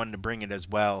always one to bring it as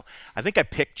well. I think I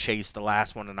picked Chase the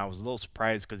last one, and I was a little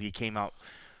surprised because he came out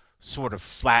sort of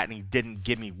flat, and he didn't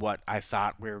give me what I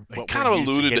thought he kind of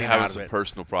alluded to having some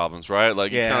personal problems, right?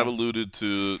 Like he kind of alluded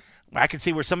to. I can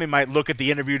see where somebody might look at the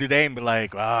interview today and be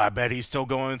like, "Oh, I bet he's still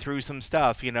going through some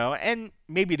stuff," And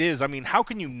maybe it is. I mean, how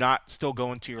can you not still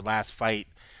go into your last fight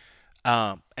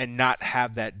and not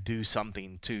have that do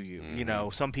something to you?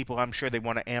 Some people, I'm sure they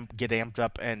want to get amped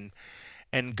up and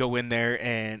go in there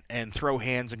and throw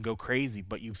hands and go crazy,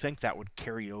 but you think that would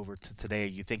carry over to today.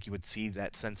 You think you would see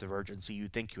that sense of urgency. You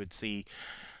think you would see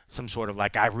some sort of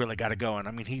like, I really got to go. And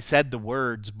I mean, he said the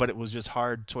words, but it was just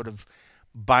hard sort of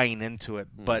buying into it.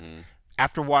 But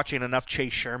after watching enough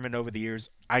Chase Sherman over the years,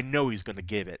 I know he's going to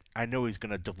give it. I know he's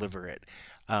going to deliver it.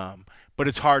 But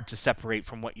it's hard to separate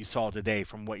from what you saw today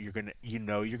from what you're going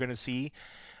to see.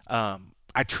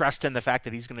 I trust in the fact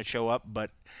that he's going to show up,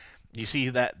 but you see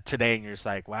that today and you're just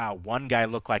like, wow, one guy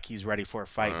looked like he's ready for a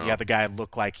fight. The other guy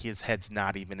looked like his head's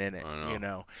not even in it,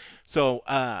 So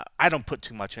I don't put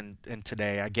too much in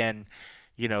today. Again,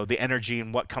 the energy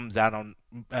and what comes out on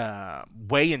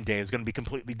weigh-in day is going to be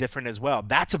completely different as well.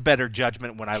 That's a better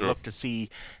judgment when I look to see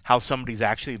how somebody's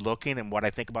actually looking and what I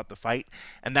think about the fight.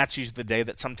 And that's usually the day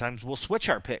that sometimes we'll switch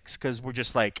our picks because we're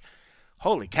just like,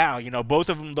 holy cow, both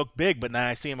of them look big, but now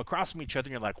I see them across from each other,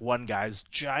 and you're like, one guy's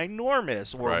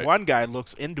ginormous, or one guy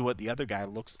looks into it, the other guy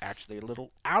looks actually a little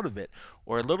out of it,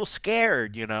 or a little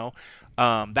scared,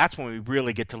 That's when we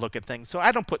really get to look at things. So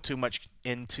I don't put too much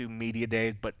into media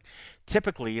days, but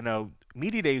typically,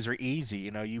 media days are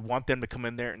easy. You want them to come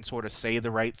in there and sort of say the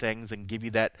right things and give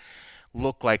you that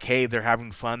look like, hey, they're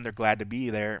having fun, they're glad to be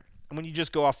there. And when you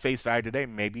just go off face value today,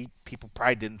 maybe people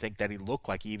probably didn't think that he looked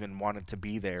like he even wanted to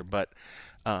be there. But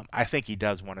I think he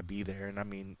does want to be there. And, I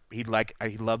mean, he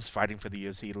loves fighting for the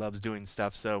UFC. He loves doing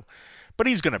stuff. So, but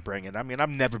he's going to bring it. I mean, I've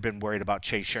never been worried about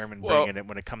Chase Sherman bringing it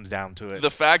when it comes down to it. The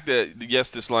fact that,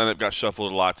 yes, this lineup got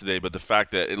shuffled a lot today, but the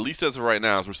fact that, at least as of right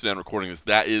now, as we're sitting down recording this,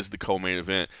 that is the co-main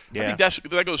event. Yeah. I think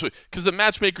that goes because the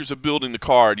matchmakers are building the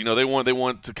card. They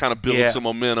want to kind of build some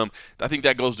momentum. I think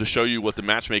that goes to show you what the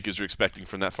matchmakers are expecting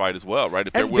from that fight as well, right?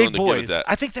 If they're willing to give it that.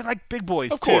 I think they like big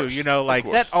boys, too.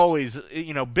 That always,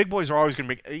 big boys are always going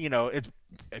to be,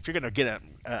 if you're going to get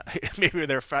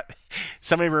maybe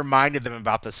somebody reminded them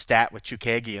about the stat with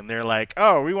Chukagi, and they're like,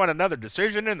 oh, we want another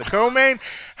decision in the co-main?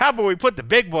 How about we put the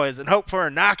big boys and hope for a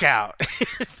knockout?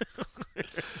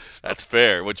 That's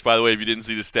fair, which, by the way, if you didn't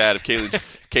see the stat of Katlyn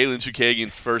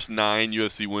Chukagian's first 9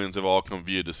 UFC wins have all come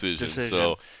via decision.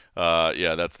 So,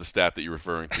 that's the stat that you're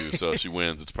referring to. So if she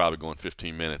wins, it's probably going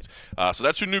 15 minutes. So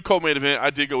that's your new co-main event. I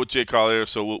did go with Jay Collier,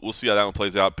 so we'll see how that one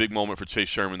plays out. Big moment for Chase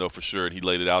Sherman, though, for sure, and he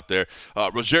laid it out there.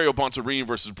 Rogerio Bontorin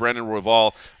versus Brandon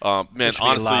Royval. Man,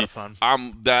 honestly,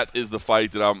 that is the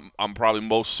fight that I'm probably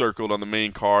most circled on the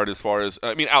main card as far as,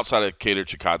 outside of Kattar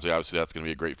Chikadze, obviously that's going to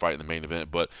be a great fight in the main event,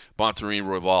 but Bontorin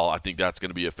Royval, I think that's going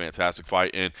to be a fantastic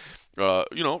fight. And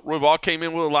Royval came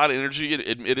in with a lot of energy.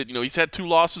 Admitted, he's had 2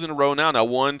 losses in a row now. Now,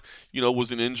 one,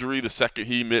 was an injury. The second,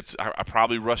 he admits, I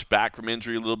probably rushed back from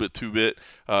injury a little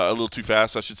too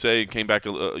fast, I should say, and came back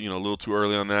a little too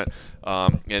early on that.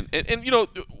 And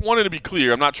wanted to be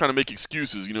clear. I'm not trying to make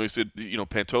excuses. He said,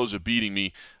 Pantoja beating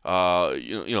me.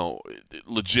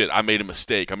 Legit. I made a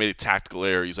mistake. I made a tactical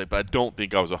error. He's like, but I don't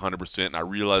think I was 100%. And I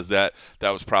realized that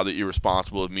was probably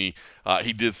irresponsible of me.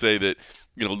 He did say that,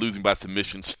 losing by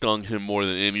submission stung him more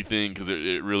than anything because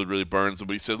it really, really burns him.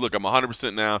 But he says, look, I'm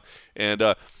 100% now.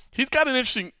 And he's got an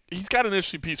interesting he's got an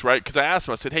interesting piece, right? Because I asked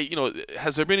him, I said, hey,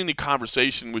 has there been any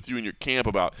conversation with you in your camp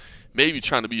about maybe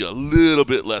trying to be a little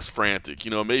bit less frantic,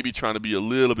 maybe trying to be a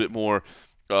little bit more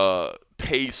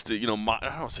paced, I don't want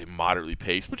to say moderately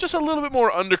paced, but just a little bit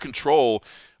more under control.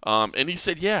 And he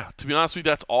said, yeah, to be honest with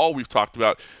you, that's all we've talked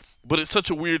about. But it's such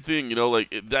a weird thing,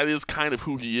 that is kind of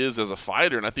who he is as a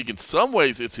fighter. And I think in some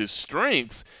ways it's his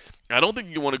strengths. I don't think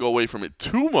you want to go away from it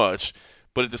too much.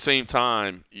 But at the same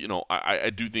time, I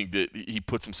do think that he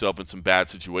puts himself in some bad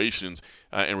situations,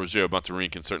 and Rogerio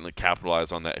Bontorin can certainly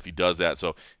capitalize on that if he does that.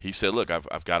 So he said, look,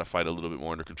 I've got to fight a little bit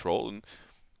more under control, and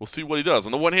we'll see what he does.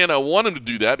 On the one hand, I want him to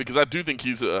do that because I do think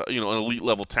he's an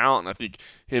elite-level talent, and I think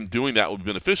him doing that would be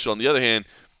beneficial. On the other hand,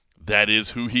 that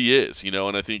is who he is, and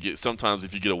I think sometimes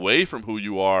if you get away from who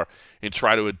you are and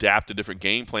try to adapt a different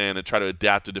game plan and try to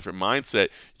adapt a different mindset,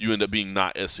 you end up being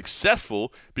not as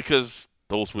successful because –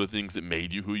 those were the things that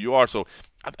made you who you are. So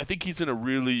I think he's in a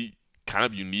really kind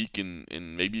of unique and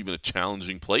maybe even a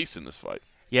challenging place in this fight.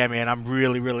 Yeah, man, I'm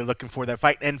really, really looking for that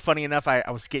fight. And funny enough, I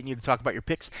was getting you to talk about your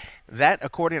picks. That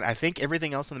accordion, I think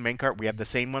everything else in the main card, we have the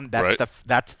same one. That's right.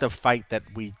 That's the fight that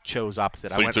we chose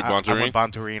opposite. So you took Bontorin? I went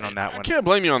Bontorin on that one. I can't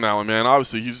blame you on that one, man.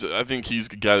 Obviously, I think he's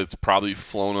a guy that's probably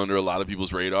flown under a lot of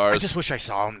people's radars. I just wish I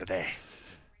saw him today.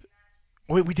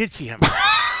 Wait, we did see him.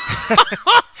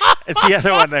 It's the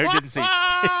other one I didn't see.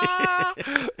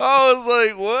 I was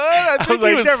like, what?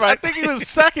 I think he was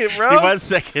second, bro. He was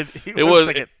second.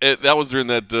 That was during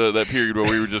that period where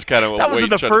we were just kind of that was in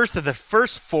the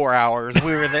first 4 hours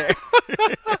we were there.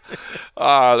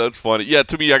 That's funny. Yeah,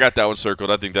 to me, I got that one circled.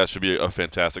 I think that should be a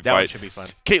fantastic fight. That one should be fun.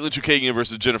 Caitlin Chukagian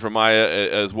versus Jennifer Maia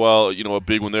as well. A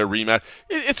big one there, rematch.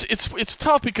 It's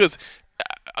tough because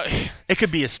it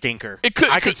could be a stinker.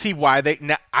 I could see why they.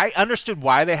 Now, I understood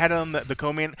why they had it on the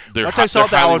co-main. Once I saw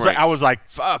that, I was like,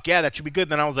 "Fuck yeah, that should be good."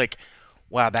 Then I was like,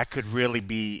 "Wow, that could really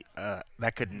be a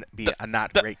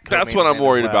not great." That's what I'm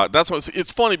worried about. That's what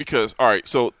it's funny because all right,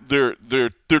 so they're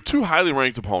two highly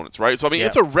ranked opponents, right? So I mean,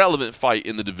 it's a relevant fight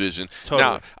in the division. Totally.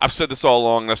 Now I've said this all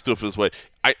along, and I still feel this way.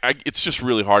 It's just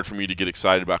really hard for me to get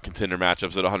excited about contender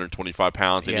matchups at 125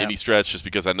 pounds in any stretch, just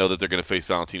because I know that they're going to face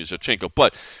Valentina Shevchenko.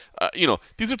 But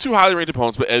these are two highly ranked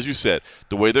opponents. But as you said,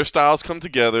 the way their styles come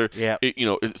together,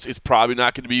 it's probably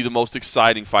not going to be the most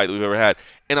exciting fight that we've ever had.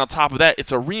 And on top of that,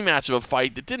 it's a rematch of a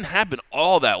fight that didn't happen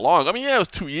all that long. I mean, yeah, it was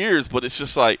 2 years, but it's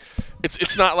just like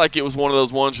it's not like it was one of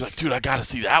those ones you're like, dude, I got to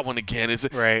see that one again.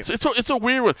 Right. So it's a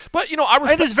weird one. But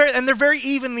I respect. And they're very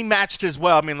evenly matched as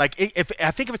well. I mean, like if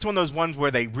it's one of those ones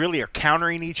where they really are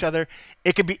countering each other,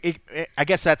 it could be. I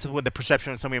guess that's what the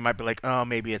perception of somebody might be like. Oh,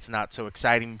 maybe it's not so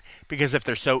exciting because if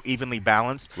they're so evenly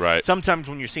balanced. Right. Sometimes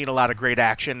when you're seeing a lot of great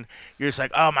action, you're just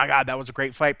like, oh my god, that was a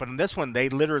great fight. But in this one, they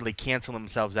literally cancel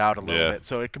themselves out a little bit.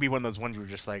 So it could be one of those ones where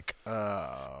you're just like,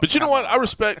 But you know what? I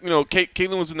respect.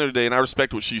 Caitlin was in there today, and I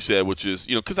respect what she said, which is,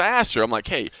 because I asked her, I'm like,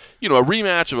 hey, a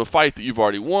rematch of a fight that you've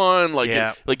already won, like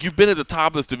you've been at the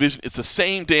top of this division. It's the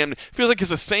same damn. Feels like it's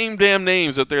the same damn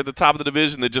names up there at the top of the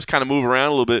division that just kind of move around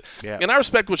a little bit. Yeah. And I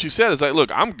respect what she said. It's like,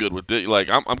 look, I'm good with it. Like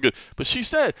I'm good. But she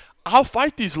said, I'll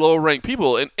fight these lower ranked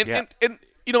people, and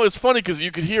it's funny because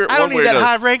you could hear it. I don't need that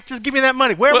high rank. Just give me that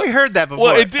money. Where have we heard that before?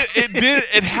 Well, it did.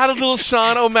 It had a little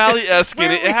Sean O'Malley-esque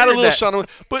in it. It had a little Sean.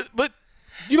 But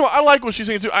I like what she's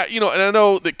saying too. And I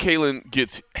know that Kaylin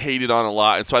gets hated on a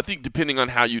lot, and so I think depending on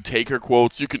how you take her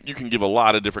quotes, you can give a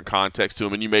lot of different context to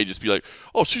them, and you may just be like,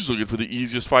 oh, she's looking for the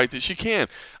easiest fight that she can.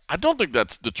 I don't think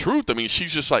that's the truth. I mean,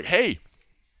 she's just like, hey,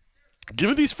 give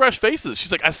me these fresh faces.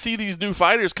 She's like, I see these new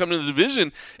fighters coming to the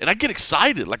division, and I get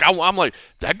excited. Like I'm like,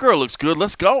 that girl looks good.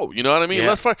 Let's go. You know what I mean? Yeah.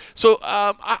 Let's fight. So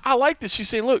I like this. She's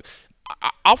saying, look,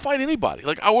 I'll fight anybody.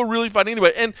 Like I will really fight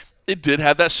anybody. And it did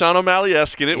have that Sean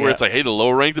O'Malley-esque in it, where it's like, hey, the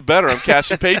lower rank, the better. I'm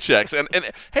cashing paychecks,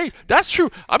 and hey, that's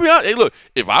true. I'll be honest. Hey, look,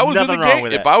 if I was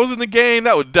in the game,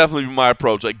 that would definitely be my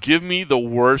approach. Like, give me the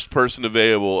worst person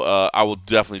available. I will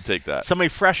definitely take that. Somebody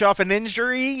fresh off an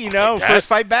injury, first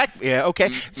fight back. Yeah,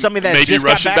 okay. Somebody that maybe just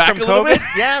got back from COVID.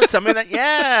 Yeah, somebody that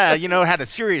had a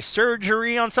serious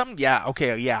surgery on something. Yeah,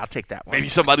 okay, yeah, I'll take that one. Maybe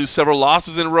somebody who's several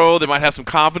losses in a row. They might have some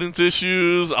confidence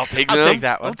issues. I'll take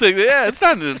that one. I'll take that. Yeah, it's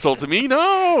not an insult to me.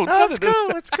 No. Let's go.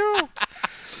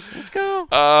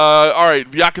 All right,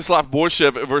 Vyacheslav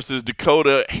Borshev versus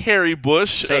Dakota Harry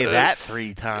Bush. Say that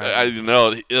 3 times. I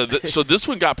know. So this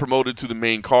one got promoted to the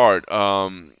main card.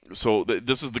 So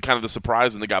this is the kind of the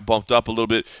surprise, and they got bumped up a little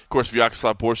bit. Of course,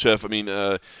 Vyacheslav Borshev, I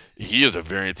mean, He is a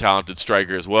very talented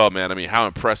striker as well, man. I mean, how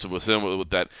impressive was him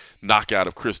with that knockout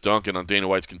of Chris Duncan on Dana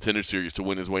White's Contender Series to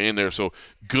win his way in there. So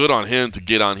good on him to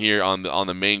get on here on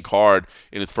the main card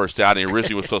in his first outing.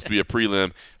 Originally was supposed to be a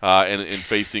prelim and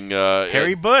facing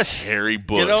Harry Bush. Harry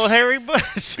Bush. Good old Harry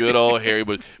Bush. Good old Harry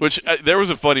Bush. Which there was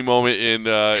a funny moment in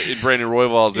Brandon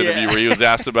Royval's interview where he was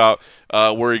asked about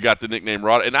where he got the nickname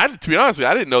Raw. And to be honest,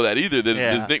 I didn't know that either. That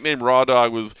his nickname Raw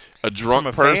Dog was a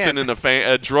drunk person in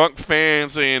a drunk fan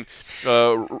saying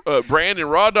Brandon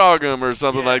Raw Dog him or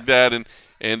something like that, and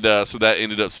so that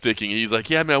ended up sticking. He's like,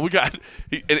 yeah, man, we got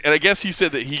and I guess he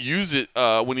said that he used it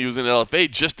when he was in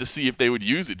LFA just to see if they would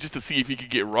use it, just to see if he could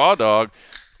get Raw Dog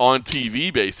on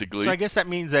TV, basically. So I guess that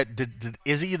means that did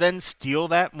Izzy then steal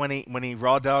that when he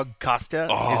Raw Dog Costa?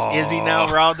 Is Izzy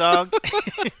now Raw Dog?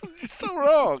 You're so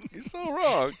wrong. You're so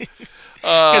wrong.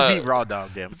 Because he Raw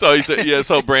Dogged him. So he said, yeah.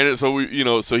 So Brandon, so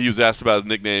he was asked about his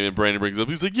nickname, and Brandon brings up.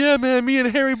 He's like, yeah, man, me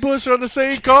and Harry Bush are on the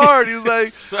same card. He was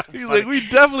like, we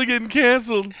definitely getting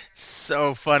canceled.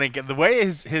 So funny. The way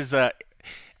his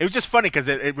it was just funny because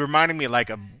it reminded me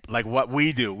like what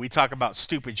we do. We talk about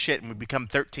stupid shit and we become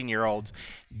 13-year-olds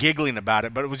giggling about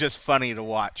it. But it was just funny to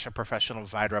watch a professional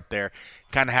fighter up there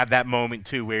kind of have that moment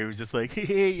too, where he was just like,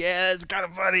 yeah, it's kind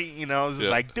of funny, It was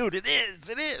like, dude, it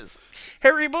is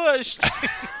Harry Bush.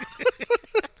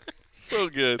 So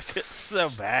good. So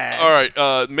bad. All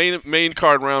right, main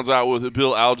card rounds out with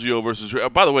Bill Algeo versus.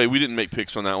 By the way, we didn't make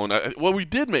picks on that one. Well, we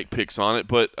did make picks on it,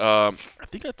 but I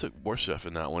think I took Warsheff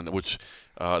in that one, which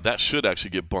that should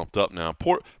actually get bumped up now.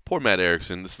 Poor Matt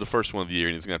Erickson. This is the first one of the year,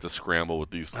 and he's gonna have to scramble with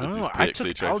these picks. I took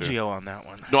Algeo on that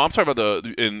one. No, I'm talking about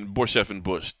in Warsheff and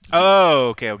Bush. Oh,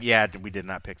 okay. Yeah, we did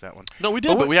not pick that one. No, we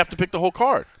did, but we have to pick the whole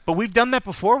card. But we've done that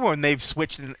before when they've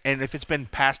switched, and if it's been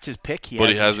past his pick, he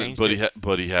hasn't put him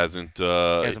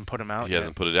out. He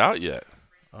hasn't put it out yet.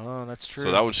 Oh, that's true.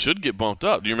 So that one should get bumped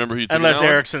up. Do you remember who you took? Unless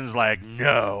Erickson's like,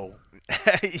 no.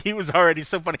 He was already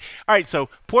so funny. All right, so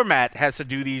poor Matt has to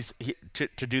do these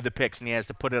to do the picks, and he has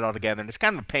to put it all together. And it's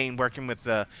kind of a pain working with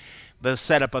the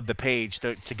setup of the page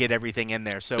to get everything in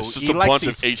there. So it's just a bunch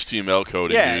of HTML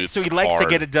coding. Yeah, dude. so he likes to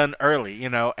get it done early,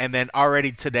 and then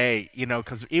already today,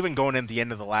 because even going into the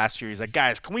end of the last year, he's like,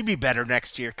 guys, can we be better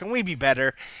next year? Can we be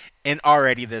better? And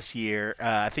already this year,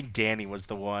 I think Danny was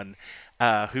the one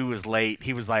who was late.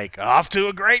 He was like, off to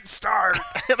a great start.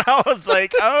 And I was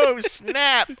like, oh,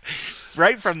 snap.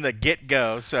 Right from the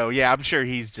get-go. So, yeah, I'm sure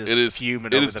he's just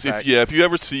fuming over the fact. If you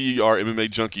ever see our MMA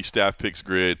Junkie staff picks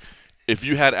grid, if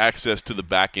you had access to the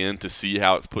back end to see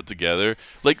how it's put together,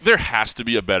 like there has to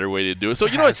be a better way to do it. So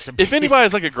if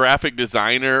anybody's like a graphic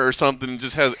designer or something,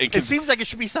 just has it seems like it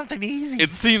should be something easy.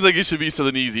 It seems like it should be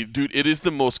something easy, dude. It is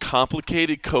the most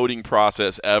complicated coding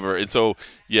process ever, and so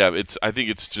I think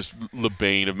it's just the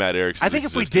bane of Matt Erickson's I think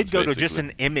if we did go basically to just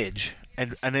an image.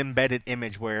 An embedded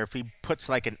image where if he puts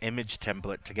like an image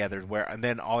template together and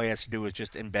then all he has to do is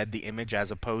just embed the image as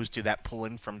opposed to that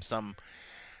pulling from some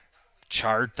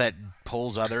chart that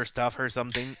pulls other stuff or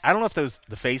something. I don't know if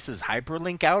the faces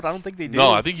hyperlink out. I don't think they do.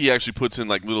 No, I think he actually puts in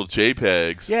like little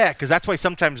JPEGs. Yeah, because that's why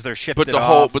sometimes they're shifted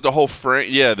But the whole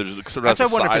frame, there's that's why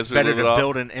I wonder if it's better to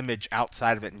build an image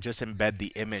outside of it and just embed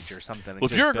the image or something.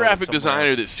 Well, if you're a graphic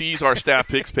designer that sees our staff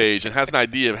picks page and has an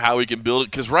idea of how we can build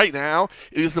it, because right now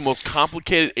it is the most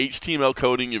complicated HTML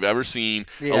coding you've ever seen,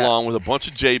 along with a bunch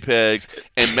of JPEGs,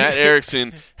 and Matt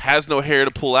Erickson has no hair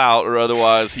to pull out, or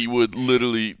otherwise he would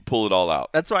literally pull it all out.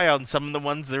 That's why on some of the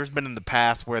ones there's been in the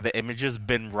past where the image has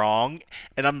been wrong,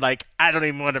 and I'm like, I don't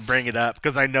even want to bring it up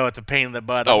because I know it's a pain in the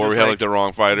butt. Oh, where we had like the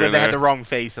wrong fighter in there? They had the wrong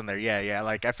face in there. Yeah.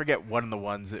 Like I forget one of the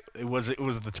ones. It was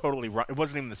the totally wrong. It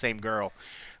wasn't even the same girl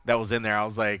that was in there. I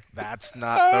was like, that's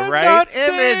not the right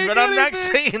image, but I'm not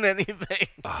saying anything.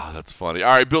 Oh, that's funny.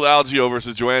 All right, Bill Algeo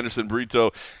versus Joanderson Brito.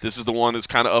 This is the one that's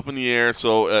kind of up in the air.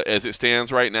 So as it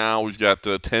stands right now, we've got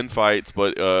 10 fights,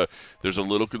 but there's a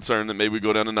little concern that maybe we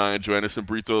go down to 9. Joanderson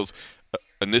Brito's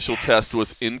initial test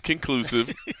was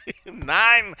inconclusive.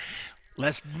 9.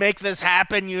 Let's make this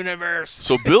happen, universe.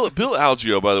 So Bill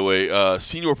Algeo, by the way,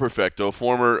 senior perfecto,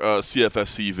 former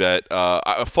CFFC vet,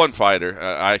 a fun fighter.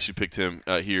 I actually picked him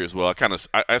here as well. I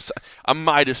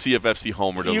might have CFFC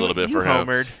homered a little bit for him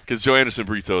because Joanderson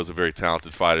Brito is a very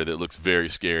talented fighter that looks very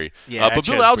scary. Yeah, but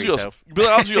Bill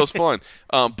Algeo's fun.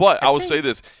 But I will say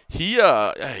this: he's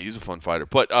a fun fighter.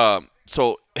 But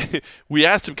so we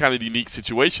asked him kind of the unique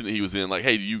situation that he was in. Like,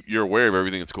 hey, you're aware of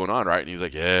everything that's going on, right? And he's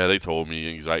like, yeah, they told me.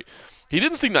 And he's like. He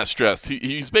didn't seem that stressed.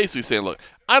 He's basically saying, look,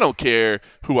 I don't care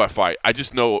who I fight. I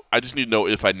just need to know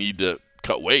if I need to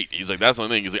cut weight. He's like, that's the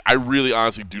only thing. He's like, I really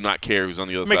honestly do not care who's on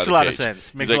the other side of the cage. Makes a lot of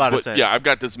sense. Makes a lot of sense. Yeah, I've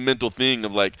got this mental thing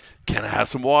of like, can I have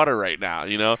some water right now,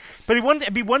 you know? But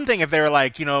it'd be one thing if they were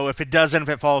like, you know, if it doesn't, if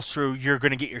it falls through, you're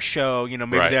going to get your show. You know,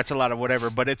 maybe that's a lot of whatever.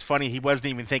 But it's funny. He wasn't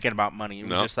even thinking about money. He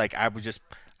was just like, I'm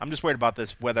just worried about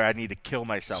this, whether I need to kill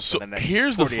myself for the next 48 hours.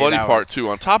 Here's the funny part, too.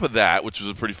 On top of that, which was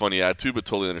a pretty funny attitude, but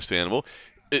totally understandable,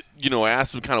 you know, I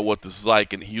asked him kind of what this is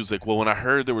like, and he was like, well, when I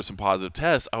heard there were some positive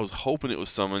tests, I was hoping it was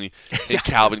someone in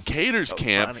Calvin Cater's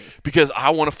camp because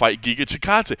I want to fight Giga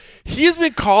Chikadze. He has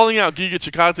been calling out Giga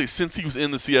Chikadze since he was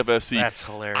in the CFFC. That's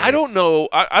hilarious. I don't know.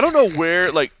 I don't know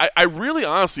where. Like, I really,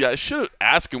 honestly, I should have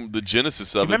asked him the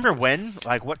genesis of it. Remember when?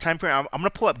 Like, what time frame? I'm going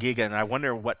to pull up Giga, and I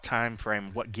wonder what time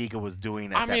frame, what Giga was doing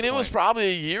at that point. It was probably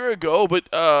a year ago,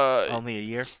 but only a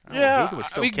year? Yeah. Giga was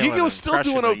still Giga was still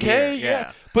doing okay.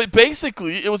 Yeah. But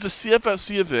basically, it was a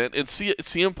CFFC event, and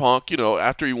CM Punk, you know,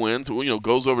 after he wins, you know,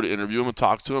 goes over to interview him and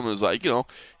talks to him and is like, you know,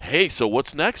 hey, so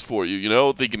what's next for you? You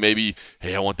know, thinking maybe,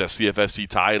 hey, I want that CFFC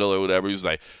title or whatever. He's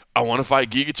like, I want to fight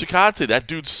Giga Chikadze. That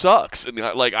dude sucks. And,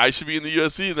 like, I should be in the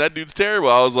UFC, and that dude's terrible.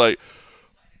 I was like,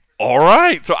 all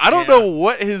right. So I don't know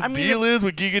what his deal is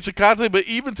with Giga Chikadze, but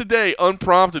even today,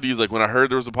 unprompted, he's like, when I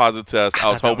heard there was a positive test, I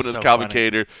was hoping it was Calvin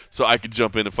Cater so I could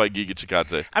jump in and fight Giga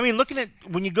Chikadze. I mean,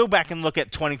 when you go back and look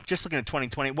at looking at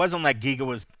 2020, it wasn't like Giga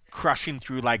was crushing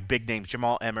through like big names,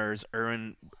 Jamal Emmers,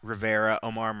 Erwin Rivera,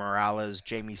 Omar Morales,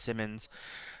 Jamie Simmons.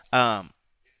 I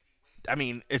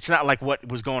mean, it's not like what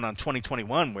was going on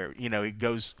 2021 where, you know, he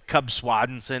goes Cub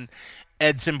Swadinson,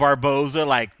 Edson Barboza,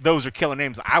 like those are killer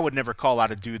names. I would never call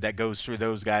out a dude that goes through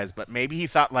those guys, but maybe he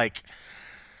thought like,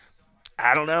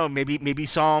 I don't know, maybe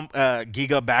saw him,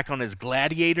 Giga back on his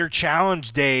Gladiator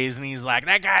Challenge days, and he's like,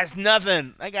 that guy's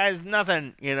nothing,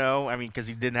 you know. I mean, because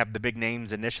he didn't have the big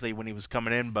names initially when he was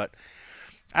coming in, but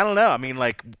I don't know. I mean,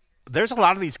 like, there's a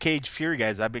lot of these Cage Fury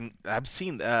guys I've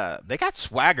seen. They got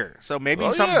swagger, so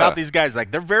maybe something about these guys,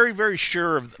 like they're very, very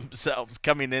sure of themselves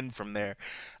coming in from there.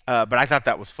 But I thought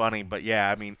that was funny. But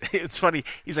yeah, I mean, it's funny.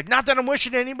 He's like, not that I'm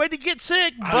wishing anybody to get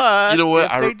sick, but you know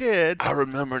what? If they did. I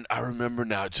remember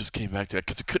now. It just came back to it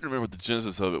because I couldn't remember what the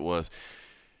genesis of it was.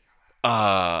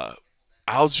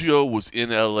 Algio was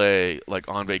in L.A. like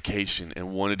on vacation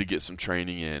and wanted to get some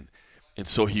training in, and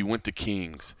so he went to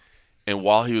King's. And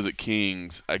while he was at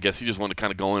King's, I guess he just wanted to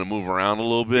kind of go in and move around a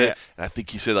little bit. Yeah. And I think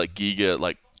he said like Giga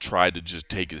like tried to just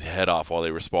take his head off while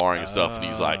they were sparring and stuff, and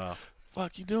he's like,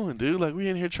 fuck you doing, dude? Like, we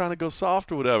in here trying to go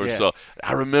soft or whatever. Yeah. So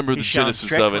I remember the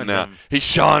genesis of it now. He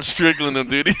Sean Strickland him,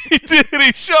 dude. He did.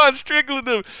 He Sean Strickland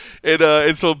him.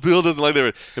 And so Bill doesn't like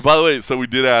that. And by the way, so we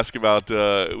did ask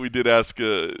Giga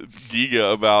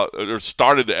about, or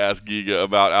started to ask Giga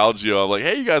about Algio. I'm like,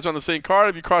 hey, you guys are on the same card.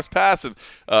 Have you crossed paths? And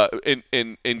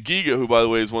Giga, who, by the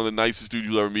way, is one of the nicest dudes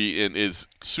you'll ever meet and is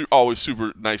always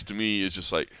super nice to me, is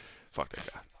just like, fuck that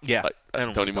guy. Yeah. Like, I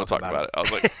don't even want to talk about it. I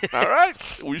was like, all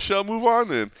right, we shall move on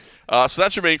then. So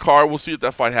that's your main card. We'll see if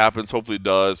that fight happens. Hopefully it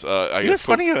does. It was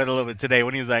funny a little bit today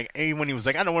when he was like,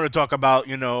 I don't want to talk about,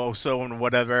 you know, so and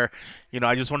whatever. You know,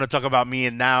 I just want to talk about me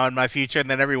and now and my future. And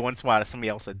then every once in a while somebody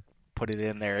else would put it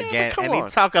in there again. And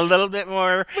he'd talk a little bit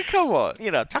more. But come on. You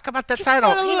know, talk about the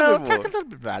title. Talk a little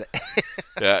bit about it.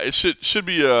 Yeah, it should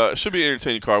be an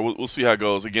entertaining card. We'll see how it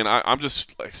goes. Again, I'm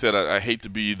just, like I said, I hate to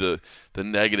be the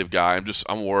negative guy.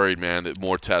 I'm worried, man, that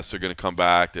more tests are going to come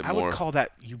back. I would call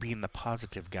that you being the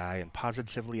positive guy and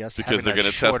positively us because having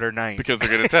a shorter night. Because they're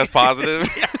going to test positive?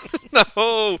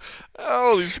 No.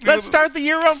 Let's start the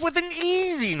year off with an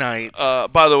easy night.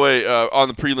 By the way, on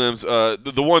the prelims,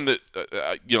 the one that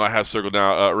I have circled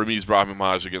now, Ramiz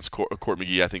Brahimaj against Court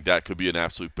McGee. I think that could be an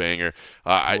absolute banger.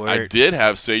 I did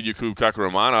have Said Yakub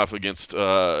Kakramanov against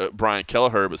Brian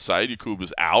Kelleher, but Said Yakub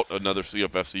is out, another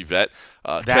CFFC vet.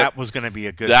 That was going to be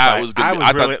a good fight.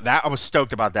 I was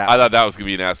stoked about that. I thought that was going to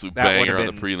be an absolute banger on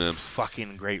the prelims.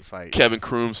 Fucking great fight. Kevin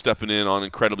Kroom stepping in on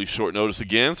incredibly short notice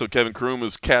again. So Kevin Kroom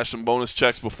has cashed some bonus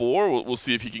checks before. We'll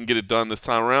see if he can get it done this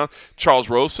time around. Charles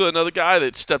Rosa, another guy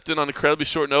that stepped in on incredibly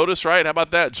short notice, right? How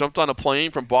about that? Jumped on a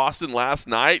plane from Boston last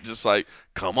night. Just like,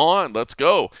 come on, let's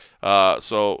go.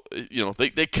 So,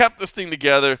 they kept this thing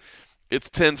together. It's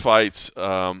 10 fights.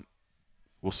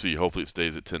 We'll see. Hopefully it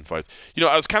stays at 10 fights.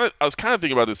 I was kind of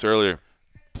thinking about this earlier.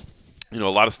 A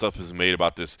lot of stuff is made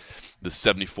about the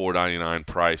 $74.99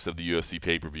 price of the UFC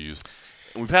pay-per-views.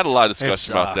 And we've had a lot of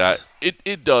discussion about that.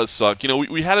 It does suck.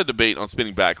 We had a debate on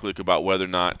Spinning Back Click about whether or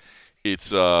not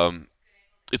it's a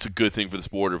good thing for the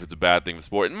sport or if it's a bad thing for the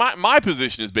sport. And my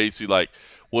position is basically like,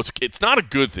 well, it's not a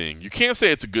good thing. You can't say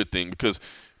it's a good thing because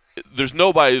there's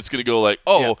nobody that's going to go like,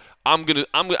 oh,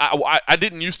 yeah. I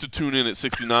didn't used to tune in at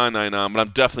 $69.99, but I'm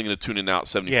definitely going to tune in now at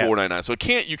 $74.99. So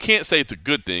you can't say it's a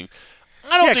good thing.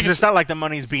 I don't think because it's not like the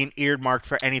money's being earmarked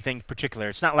for anything particular.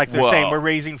 It's not like they're saying we're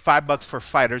raising $5 for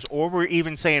fighters, or we're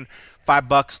even saying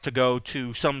 $5 to go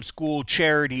to some school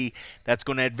charity that's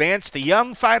going to advance the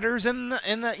young fighters in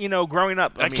the growing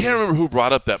up. I can't remember who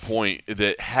brought up that point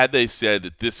that had they said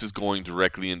that this is going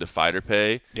directly into fighter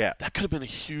pay, that could have been a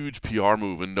huge PR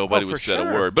move and nobody would said a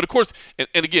word. But of course, and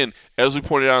again, as we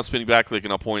pointed out on Spinning Backlick,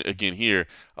 and I'll point again here,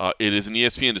 it is an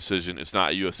ESPN decision. It's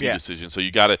not a UFC decision. So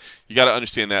you gotta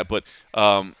understand that. But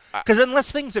because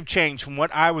unless things have changed from what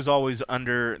I was always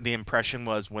under the impression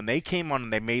was when they came on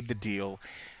and they made the deal,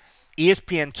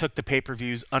 ESPN took the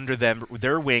pay-per-views under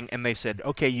their wing, and they said,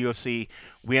 okay, UFC,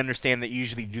 we understand that you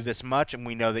usually do this much, and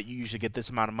we know that you usually get this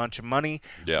amount of money.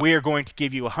 Yeah. We are going to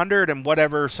give you 100 and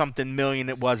whatever something million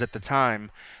it was at the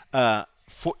time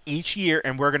for each year,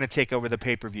 and we're going to take over the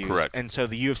pay-per-views. Correct. And so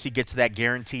the UFC gets that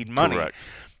guaranteed money. Correct.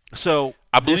 So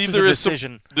I believe there is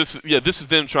decision. This is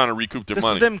them trying to recoup their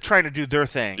money. This is them trying to do their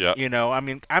thing. Yeah. I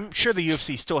mean, I'm sure the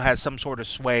UFC still has some sort of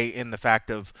sway in the fact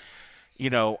of,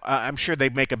 I'm sure they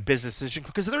make a business decision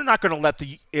because they're not going to let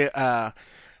the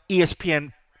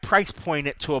ESPN price point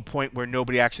it to a point where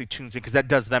nobody actually tunes in because that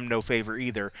does them no favor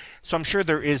either. So I'm sure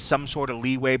there is some sort of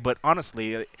leeway, but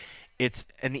honestly, it's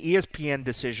an ESPN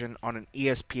decision on an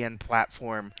ESPN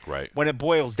platform. Right. When it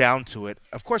boils down to it,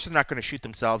 of course they're not going to shoot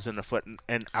themselves in the foot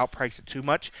and outprice it too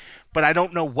much, but I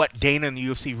don't know what Dana and the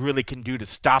UFC really can do to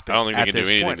stop it. I don't think they can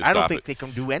do anything to stop it. I don't think they can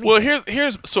do anything.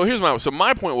 Well,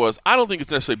 my point was I don't think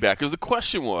it's necessarily bad because the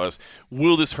question was,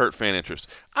 will this hurt fan interest?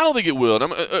 I don't think it will.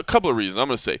 And a couple of reasons. I'm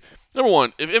going to say, number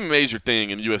one, if MMA is your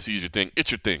thing and UFC is your thing,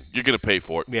 it's your thing. You're going to pay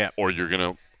for it. Yeah. Or you're going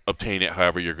to obtain it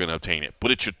however you're going to obtain it. But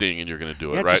it's your thing and you're going to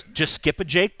do it, right? Just skip a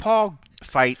Jake Paul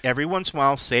fight every once in a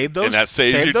while, save those, and that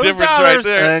saves your those difference dollars, right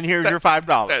there. And here's your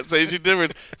 $5. That saves your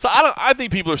difference. So I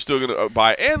think people are still going to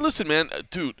buy it. And listen, man,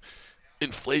 dude,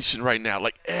 inflation right now,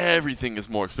 like everything is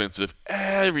more expensive.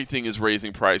 Everything is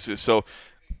raising prices. So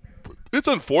it's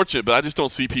unfortunate, but I just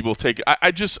don't see people take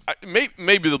it.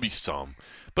 Maybe there'll be some.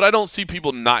 But I don't see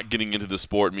people not getting into the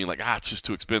sport and being like, it's just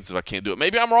too expensive. I can't do it.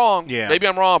 Maybe I'm wrong. Yeah. Maybe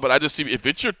I'm wrong. But I just see if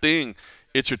it's your thing,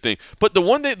 it's your thing. But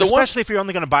especially if you're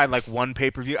only going to buy like one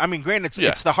pay-per-view. I mean, granted,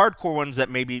 it's the hardcore ones that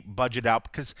maybe budget out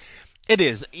because it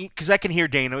is. Because I can hear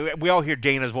Dana. We all hear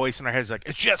Dana's voice in our heads like,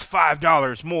 it's just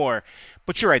 $5 more.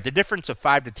 But you're right. The difference of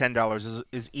 $5 to $10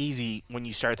 is easy when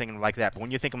you start thinking like that. But when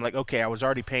you think, I'm like, okay, I was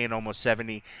already paying almost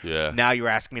 $70. Yeah. Now you're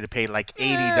asking me to pay like $80.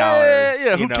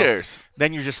 Yeah, who cares?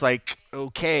 Then you're just like,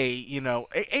 okay,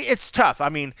 it's tough. I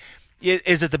mean,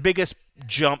 is it the biggest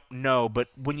jump? No. But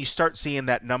when you start seeing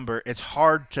that number, it's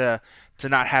hard to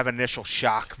not have initial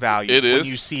shock value when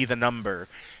you see the number.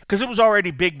 Because it was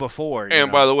already big before.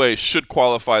 And by the way, should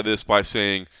qualify this by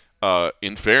saying,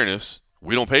 in fairness,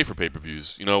 we don't pay for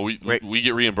pay-per-views. We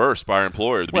get reimbursed by our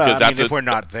employer because if we're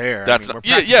not there, that's we're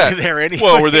there anyway.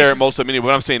 Well, we're there most of the minute.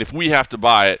 But I'm saying if we have to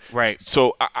buy it, right?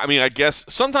 So I guess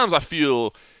sometimes I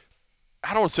feel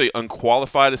I don't want to say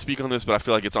unqualified to speak on this, but I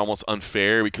feel like it's almost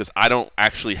unfair because I don't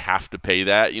actually have to pay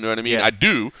that. You know what I mean? Yeah. I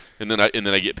do, and then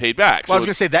I get paid back. Well, so I was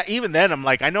gonna say that even then I'm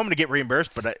like I know I'm gonna get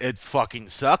reimbursed, but it fucking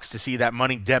sucks to see that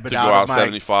money debit to out go out of my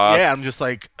 75. Yeah, I'm just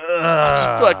like, ugh. I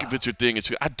just feel like if it's your thing,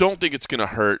 I don't think it's gonna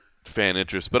hurt fan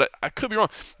interest, but I could be wrong.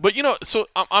 But so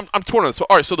I'm torn on this. So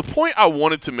all right, so the point I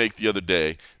wanted to make the other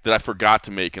day that I forgot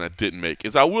to make and I didn't make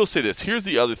is I will say this. Here's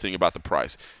the other thing about the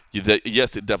price.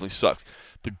 Yes, it definitely sucks.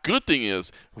 The good thing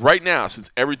is right now,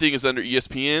 since everything is under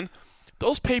ESPN,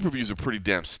 those pay-per-views are pretty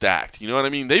damn stacked. You know what I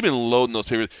mean? They've been loading those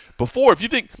pay-per-views. Before, if you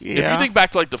think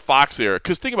back to like the Fox era,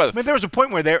 because think about this. I mean, there was a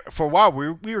point where for a while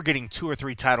we were getting 2 or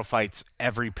 3 title fights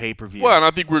every pay-per-view. Well, and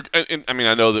I think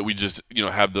I know that we just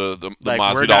have the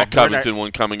Masvidal Covington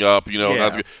one coming up. And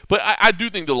that's good. But I do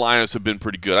think the lineups have been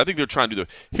pretty good. I think they're trying to do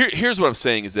here's what I'm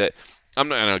saying is that I'm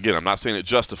not saying it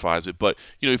justifies it, but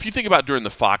if you think about during the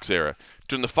Fox era,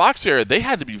 they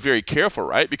had to be very careful,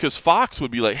 right? Because Fox would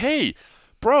be like, hey,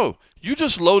 bro, you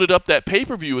just loaded up that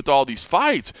pay-per-view with all these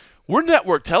fights. We're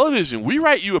network television. We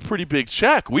write you a pretty big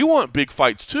check. We want big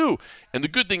fights too. And the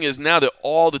good thing is now that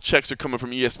all the checks are coming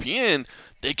from ESPN,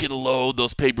 they can load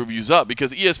those pay-per-views up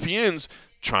because ESPN's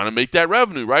trying to make that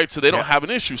revenue, right? So they don't have an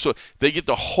issue. So they get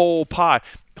the whole pie.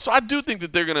 So I do think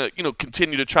that they're going to,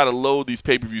 continue to try to load these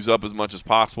pay-per-views up as much as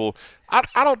possible.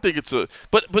 I don't think it's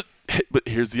but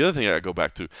here's the other thing I go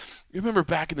back to. You remember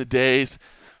back in the days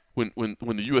when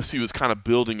the UFC was kind of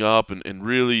building up and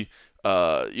really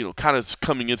kind of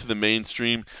coming into the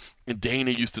mainstream, and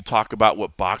Dana used to talk about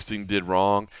what boxing did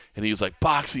wrong, and he was like,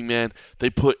 boxing, man, they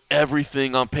put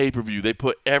everything on pay-per-view.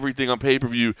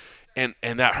 And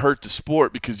that hurt the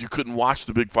sport because you couldn't watch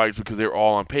the big fights because they were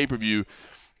all on pay-per-view.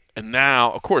 And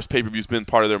now, of course, pay-per-view's been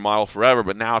part of their model forever,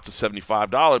 but now it's a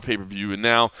 $75 pay-per-view. And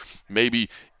now maybe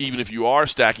even if you are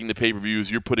stacking the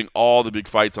pay-per-views, you're putting all the big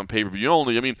fights on pay-per-view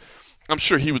only. I mean, I'm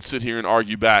sure he would sit here and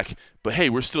argue back, but hey,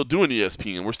 we're still doing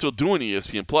ESPN. We're still doing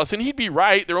ESPN Plus. And he'd be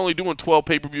right. They're only doing 12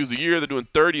 pay-per-views a year. They're doing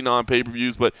 30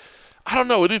 non-pay-per-views. But I don't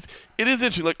know. It is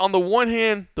interesting. Like, on the one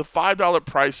hand, the $5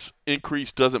 price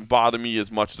increase doesn't bother me as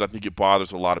much as I think it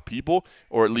bothers a lot of people,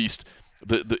 or at least –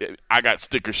 I got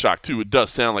sticker shock too. It does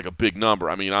sound like a big number.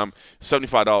 I mean,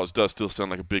 $75 does still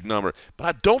sound like a big number, but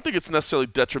I don't think it's necessarily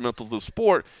detrimental to the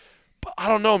sport. But I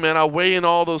don't know, man. I weigh in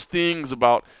all those things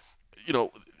about,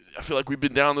 I feel like we've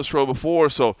been down this road before,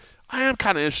 so I am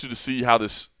kind of interested to see how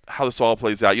this all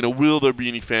plays out. Will there be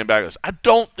any fan backlash? I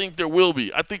don't think there will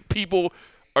be. I think people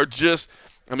are just,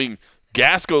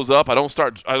 gas goes up. I don't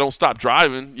stop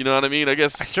driving. You know what I mean? I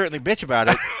guess I certainly bitch about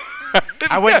it.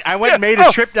 I went and made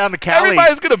a trip down to Cali.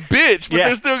 Everybody's gonna bitch, but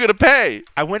they're still gonna pay.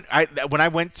 When I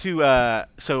went to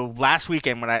so last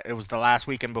weekend it was the last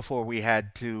weekend before we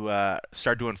had to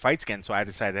start doing fights again. So I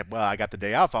decided, well, I got the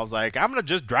day off. I was like, I'm gonna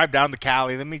just drive down to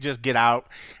Cali. Let me just get out.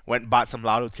 Went and bought some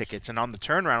lotto tickets, and on the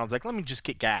turnaround, I was like, let me just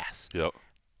get gas. Yep.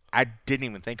 I didn't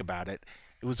even think about it.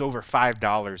 It was over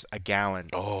 $5 a gallon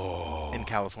in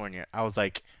California. I was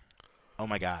like, oh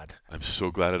my God! I'm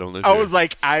so glad I don't live here. I was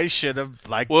like, I should have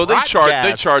Well, they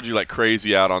charge you like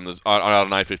crazy out on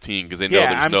I-15 because they know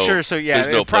there's I'm no. Sure. So there's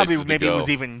no it probably maybe it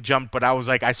was even jumped, but I was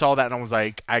like, I saw that and I was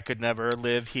like, I could never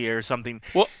live here. Or something.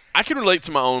 Well, I can relate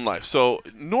to my own life. So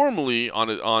normally on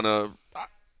a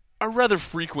rather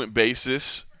frequent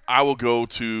basis, I will go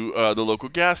to the local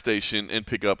gas station and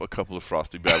pick up a couple of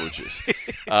frosty beverages.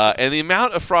 And the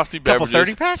amount of frosty beverages.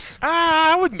 30 packs?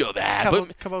 I wouldn't go that,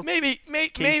 couple maybe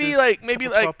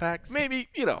packs.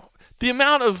 The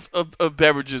amount of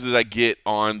beverages that I get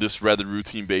on this rather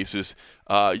routine basis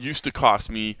used to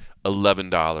cost me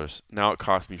 $11. Now it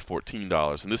costs me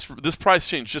 $14. And this price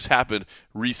change just happened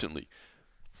recently.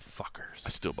 Fuckers. I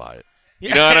still buy it. Yeah.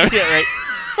 You know what I mean? Yeah, right.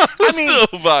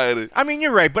 Still buying it.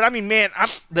 You're right, but man,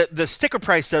 the sticker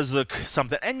price does look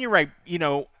something. And you're right.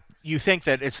 You think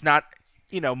that it's not.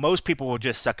 Most people will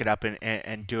just suck it up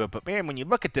and do it. But man, when you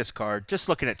look at this card, just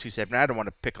looking at 270, I don't want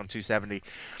to pick on 270.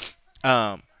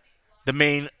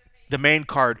 The main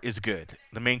card is good.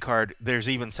 The main card, there's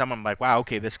even some I'm like, wow,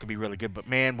 okay, this could be really good. But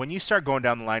man, when you start going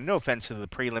down the line, no offense to the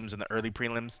prelims and the early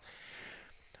prelims.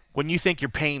 When you think you're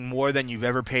paying more than you've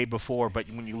ever paid before, but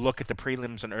when you look at the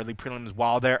prelims and early prelims,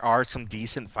 while there are some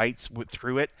decent fights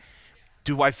through it,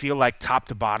 do I feel like top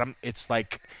to bottom, it's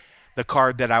like the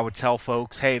card that I would tell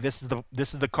folks, hey, this is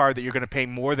the card that you're going to pay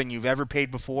more than you've ever paid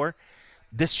before.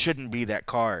 This shouldn't be that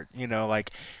card.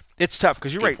 It's tough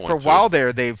because you're right. For a while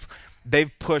there, they've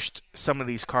pushed some of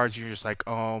these cards. You're just like,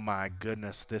 oh my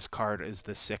goodness, this card is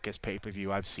the sickest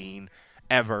pay-per-view I've seen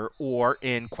ever or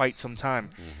in quite some time.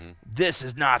 Mm-hmm. This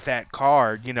is not that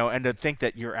card, and to think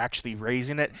that you're actually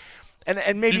raising it. And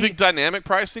maybe do you think dynamic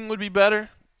pricing would be better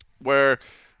where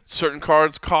certain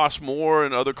cards cost more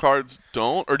and other cards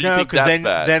don't? Or do you think that's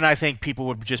bad? Then I think people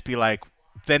would just be like,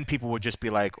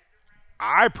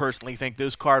 I personally think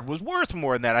this card was worth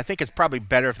more than that. I think it's probably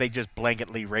better if they just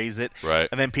blanketly raise it. Right.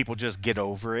 And then people just get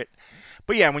over it.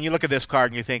 But yeah, when you look at this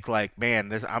card and you think like, man,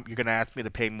 you're going to ask me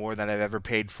to pay more than I've ever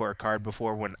paid for a card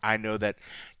before when I know that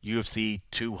UFC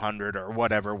 200 or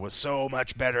whatever was so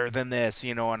much better than this,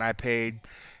 and I paid,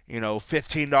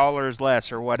 $15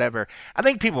 less or whatever. I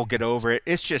think people get over it.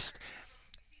 It's just,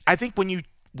 I think when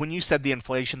you said the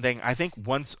inflation thing, I think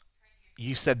once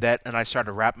you said that and I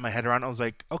started wrapping my head around it, I was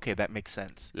like, okay, that makes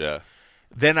sense. Yeah.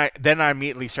 Then I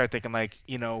immediately start thinking like,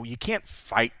 you can't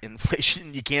fight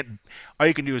inflation. You can't. All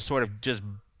you can do is sort of just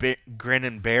grin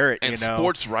and bear it. And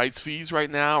sports rights fees right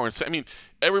now,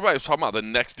 everybody's talking about the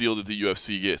next deal that the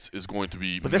UFC gets is going to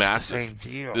be massive. Is the same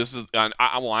deal. This is,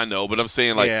 I know, but I'm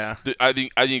saying like, I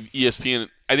think ESPN.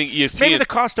 Maybe the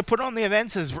cost to put on the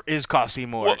events is costing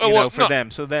more, for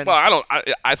them. So then,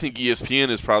 I think ESPN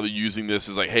is probably using this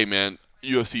as like, hey man,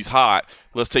 UFC's hot.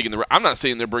 Let's take in I'm not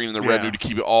saying they're bringing in the revenue to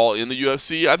keep it all in the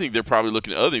UFC. I think they're probably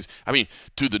looking at other things.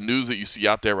 The news that you see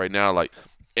out there right now, like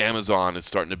Amazon is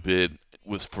starting to bid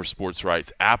for sports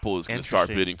rights. Apple is going to start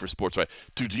bidding for sports rights.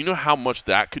 Dude, do you know how much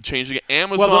that could change again?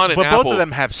 Amazon and Apple. But both of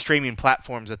them have streaming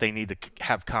platforms that they need to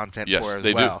have content for as well. Yes,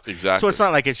 they do. Exactly. So it's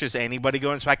not like it's just anybody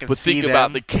going. So I can see them. But think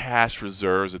about the cash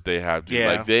reserves that they have, dude. Yeah.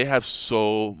 Like, they have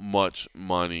so much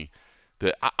money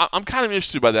that I'm kind of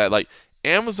interested by that. Like,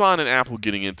 Amazon and Apple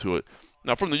getting into it.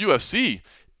 Now, from the UFC,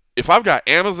 if I've got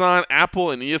Amazon,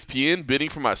 Apple, and ESPN bidding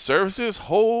for my services,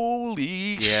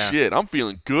 holy shit, I'm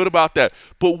feeling good about that.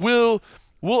 But will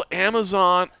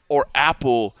Amazon or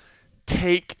Apple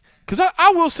take Because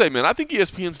I will say, man, I think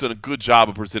ESPN's done a good job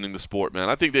of presenting the sport, man.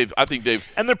 I think they've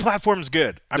and their platform's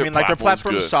good. I mean, like their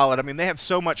platform's solid. I mean, they have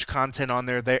so much content on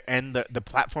there, and the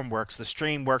platform works. The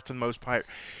stream works for the most part.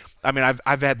 I mean,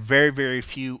 I've had very, very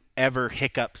few ever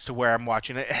hiccups to where I'm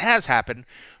watching it. It has happened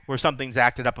where something's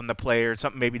acted up on the player,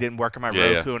 something maybe didn't work on my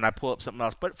Roku, and I pull up something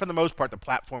else. But for the most part, the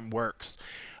platform works.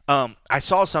 I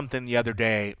saw something the other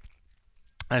day.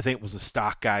 I think it was a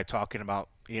stock guy talking about,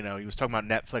 he was talking about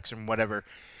Netflix and whatever.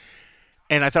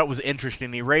 And I thought it was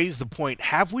interesting. He raised the point,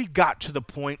 have we got to the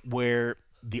point where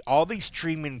all these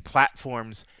streaming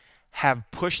platforms have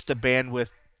pushed the bandwidth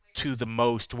to the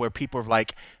most, where people are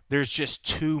like, there's just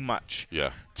too much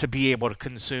to be able to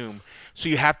consume. So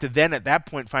you have to then at that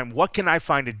point find, what can I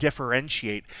find to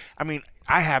differentiate? I mean,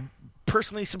 I have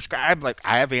personally subscribed, like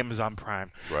I have Amazon Prime,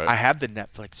 I have the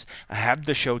Netflix, I have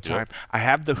the Showtime, I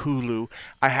have the Hulu,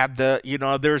 I have the,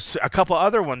 there's a couple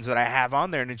other ones that I have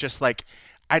on there, and it's just like,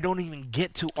 I don't even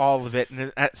get to all of it.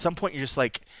 And at some point you're just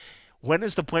like, when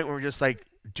is the point where we're just like,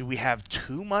 do we have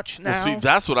too much now? Well, see,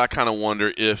 that's what I kind of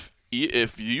wonder if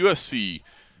UFC,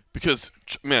 because,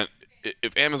 man,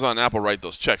 if Amazon and Apple write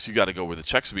those checks, you got to go where the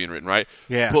checks are being written, right?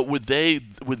 Yeah. But would they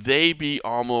be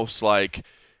almost like,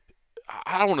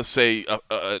 I don't want to say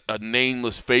a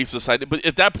nameless, faceless idea, but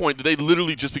at that point, do they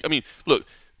literally just be – I mean, look,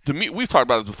 we've talked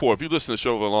about this before. If you listen to the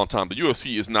show for a long time, the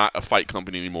UFC is not a fight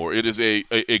company anymore. It is a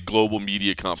global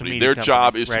media company. Their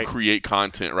job is to create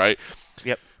content, right?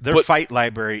 Yep. Their fight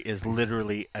library is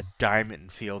literally a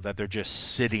diamond field that they're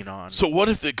just sitting on. So what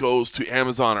if it goes to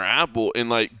Amazon or Apple,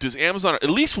 and like, does Amazon, at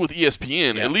least with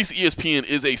ESPN, at least ESPN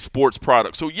is a sports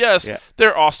product. So yes,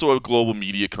 they're also a global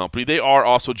media company. They are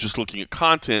also just looking at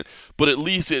content, but at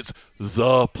least it's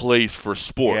the place for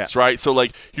sports, right? So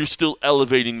like, you're still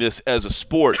elevating this as a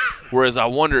sport. Whereas I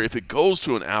wonder if it goes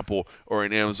to an Apple or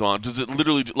an Amazon, does it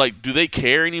literally, like, do they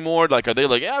care anymore? Like, are they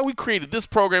like, yeah, we created this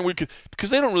program,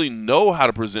 because they don't really know how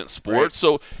to present sports. Right.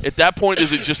 So at that point,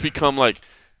 does it just become like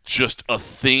just a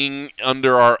thing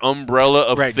under our umbrella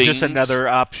of things? Just another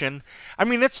option. I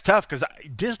mean, it's tough because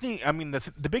Disney, I mean,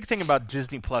 the big thing about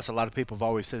Disney Plus, a lot of people have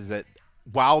always said that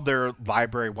while their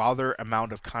library, while their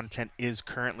amount of content is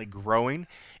currently growing,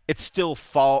 it's still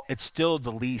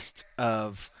the least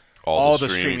of all the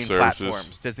streaming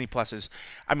platforms. Disney Plus is,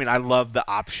 I mean, I love the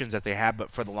options that they have,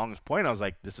 but for the longest point, I was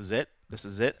like, this is it.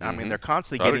 Mm-hmm. I mean, they're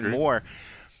constantly getting more.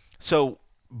 So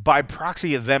by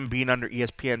proxy of them being under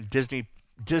ESPN,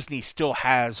 Disney still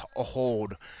has a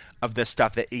hold of this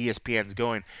stuff that ESPN's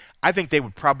going. I think they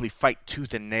would probably fight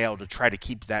tooth and nail to try to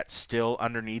keep that still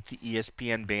underneath the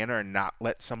ESPN banner and not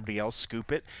let somebody else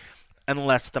scoop it,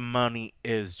 unless the money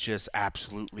is just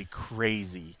absolutely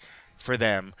crazy for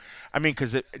them. I mean,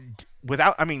 because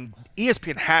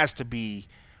ESPN has to be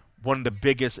one of the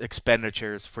biggest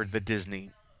expenditures for the Disney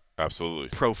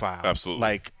profile. Absolutely.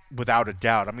 Like, without a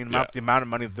doubt. I mean, the amount of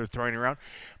money that they're throwing around,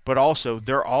 but also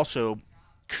they're also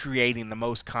creating the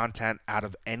most content out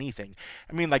of anything.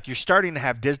 I mean, like, you're starting to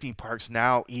have Disney parks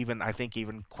now even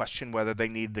question whether they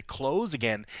need to close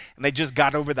again, and they just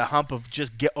got over the hump of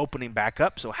just opening back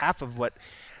up. So half of what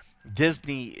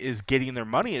Disney is getting their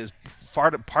money is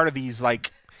part of these,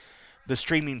 like, the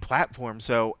streaming platform.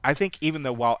 So I think even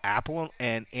though while Apple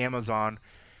and Amazon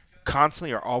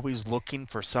constantly are always looking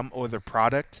for some other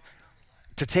product,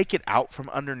 to take it out from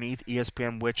underneath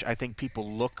ESPN, which I think people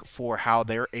look for how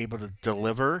they're able to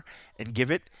deliver and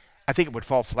give it, I think it would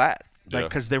fall flat. Like,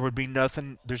 because there would be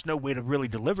nothing, there's no way to really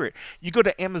deliver it. You go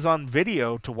to Amazon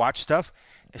Video to watch stuff,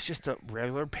 it's just a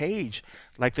regular page.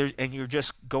 Like, and you're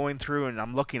just going through, and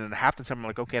I'm looking, and half the time I'm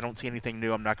like, okay, I don't see anything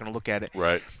new, I'm not going to look at it.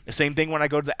 Right. The same thing when I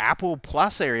go to the Apple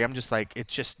Plus area, I'm just like,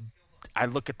 it's just, I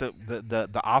look at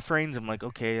the offerings, I'm like,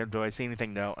 okay, do I see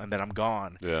anything? No, and then I'm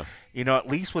gone. Yeah. At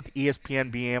least with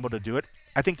ESPN being able to do it,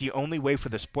 I think the only way for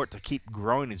the sport to keep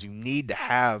growing is you need to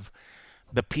have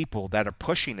the people that are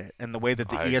pushing it, and the way that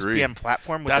the ESPN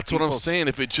platform, with that's the people what I'm saying.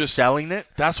 If it just selling it,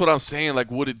 that's what I'm saying.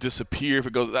 Like, would it disappear if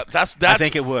it goes? That's I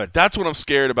think it would. That's what I'm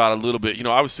scared about a little bit.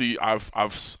 Obviously,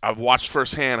 I've watched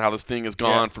firsthand how this thing has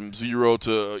gone from zero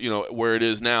to where it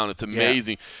is now, and it's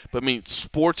amazing. But I mean,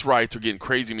 sports rights are getting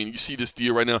crazy. I mean, you see this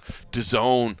deal right now.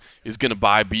 DAZN is going to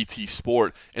buy BT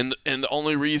Sport, and the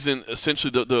only reason,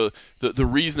 essentially, the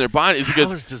reason they're buying it is because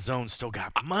how has DAZN still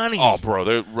got money? Oh, bro,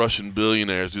 they're Russian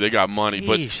billionaires. They got money.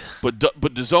 But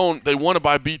DAZN, they want to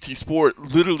buy BT Sport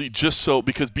literally just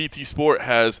because BT Sport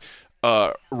has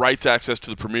rights access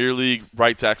to the Premier League,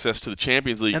 rights access to the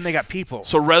Champions League, and they got people.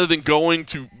 So rather than going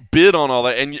to bid on all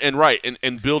that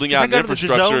and building out an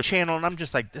infrastructure, I go to the DAZN channel and I'm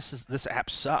just like, this app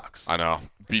sucks. I know.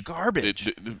 It's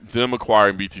garbage. Them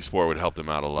acquiring BT Sport would help them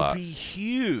out a lot. It would be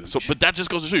huge. So, but that just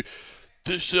goes to show you,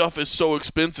 this stuff is so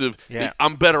expensive. Yeah.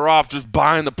 I'm better off just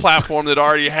buying the platform that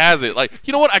already has it. Like,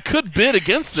 you know what? I could bid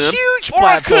against them. Huge or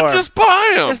platform. I could just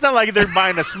buy them. It's not like they're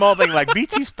buying a small thing. Like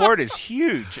BT Sport is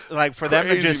huge. Like for them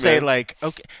to just say like,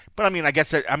 okay. But I mean, I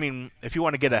guess if you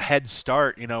want to get a head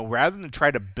start, rather than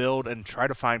try to build and try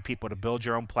to find people to build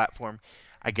your own platform,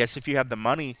 I guess if you have the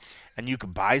money and you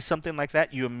could buy something like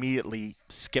that, you immediately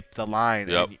skip the line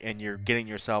and you're getting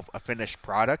yourself a finished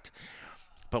product.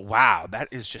 But wow, that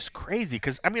is just crazy.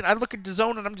 Because I mean, I look at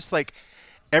DAZN and I'm just like,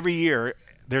 every year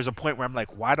there's a point where I'm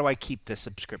like, why do I keep this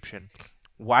subscription?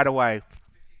 Why do I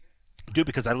do it?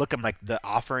 Because I look at like the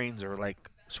offerings are like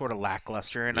sort of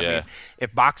lackluster. And I mean,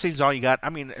 if boxing's all you got, I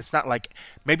mean, it's not like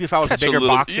maybe if I was a bigger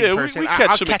boxing person, I'll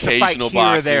catch a fight here boxing,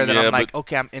 or there that I'm like,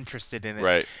 okay, I'm interested in it.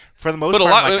 Right. For the most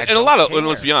part, and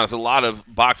let's be honest, a lot of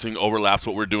boxing overlaps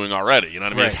what we're doing already. You know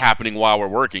what I mean? It's happening while we're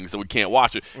working, so we can't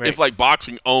watch it. Right. If like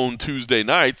boxing owned Tuesday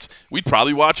nights, we'd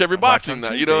probably watch every boxing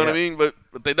night. You know what I mean? But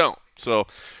they don't. So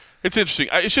it's interesting.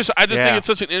 I just think it's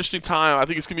such an interesting time. I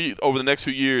think it's gonna be over the next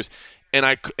few years. And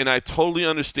I totally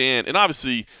understand. And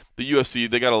obviously, the UFC,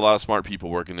 they got a lot of smart people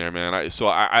working there, man.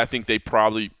 I think they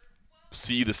probably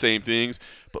see the same things.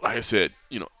 But like I said,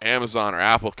 Amazon or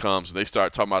Apple comes and they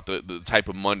start talking about the type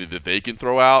of money that they can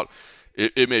throw out.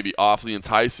 It may be awfully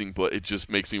enticing, but it just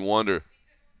makes me wonder,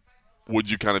 would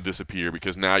you kind of disappear?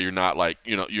 Because now you're not like,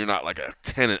 you're not like a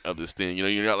tenant of this thing.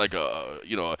 You're not like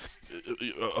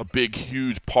a big,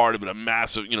 huge part of it, a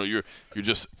massive, you're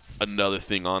just another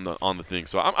thing on the thing.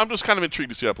 So I'm just kind of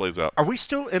intrigued to see how it plays out. Are we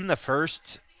still in that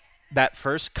first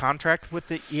contract with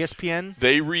the ESPN?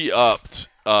 They re-upped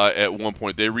at one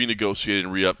point. They renegotiated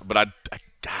and re-upped, but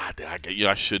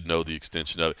I should know the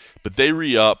extension of it. But they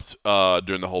re-upped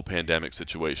during the whole pandemic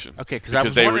situation. Okay,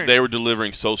 because they were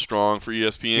delivering so strong for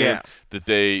ESPN that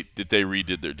they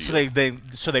redid their deal.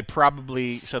 So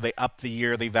they upped the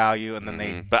yearly value and then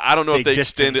they. But I don't know if they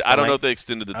extended. I don't know if they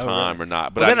extended the time or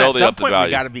not. But I know they upped the value. At some point,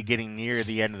 we got to be getting near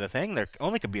the end of the thing. There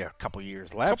only could be a couple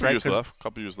years left.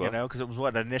 Couple years left. Because it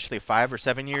was initially a 5 or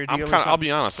 7 year deal. I'll be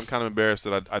honest. I'm kind of embarrassed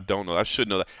that I don't know. I should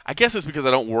know that. I guess it's because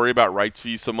I don't worry about rights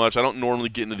fees so much. I don't normally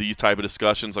get into these type of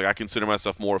discussions. Like I consider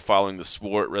myself more following the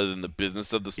sport rather than the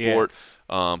business of the sport.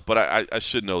 But I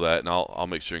should know that, and I'll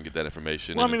make sure and get that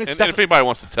information. Well, and if anybody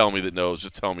wants to tell me that knows,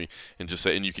 just tell me and just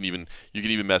say. And you can even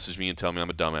message me and tell me I'm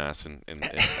a dumbass, and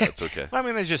that's okay. Well, I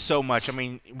mean, there's just so much. I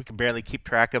mean, we can barely keep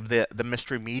track of the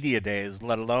mystery media days,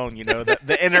 let alone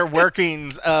the inner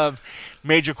workings of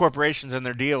major corporations and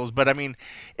their deals. But I mean,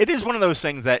 it is one of those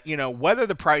things that whether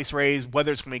the price raise,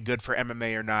 whether it's going to be good for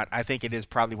MMA or not, I think it is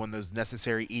probably one of those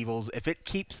necessary evils. If it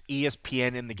keeps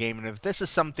ESPN in the game, and if this is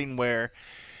something where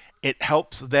it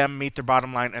helps them meet their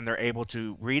bottom line and they're able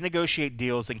to renegotiate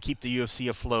deals and keep the UFC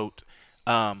afloat,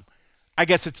 I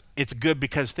guess it's good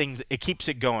because it keeps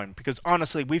it going. Because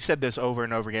honestly, we've said this over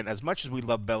and over again. As much as we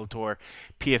love Bellator,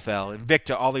 PFL,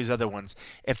 Invicta, all these other ones,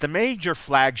 if the major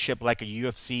flagship like a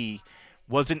UFC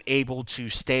wasn't able to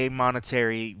stay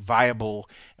monetary viable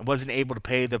and wasn't able to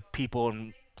pay the people,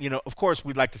 and of course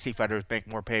we'd like to see fighters make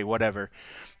more pay, whatever.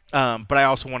 But I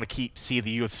also want to see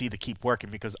the UFC to keep working,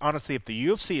 because honestly,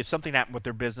 if something happened with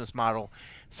their business model,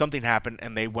 something happened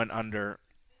and they went under,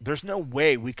 there's no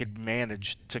way we could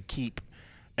manage to keep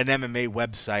an MMA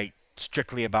website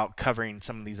strictly about covering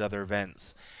some of these other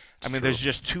events. I mean, there's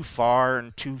just too far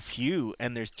and too few,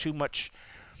 and there's too much.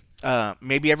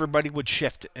 Maybe everybody would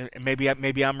shift. Maybe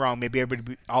I'm wrong. Maybe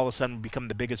everybody all of a sudden would become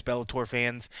the biggest Bellator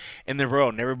fans in the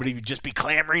world, and everybody would just be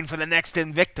clamoring for the next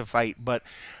Invicta fight. But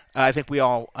I think we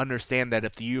all understand that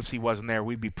if the UFC wasn't there,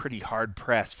 we'd be pretty hard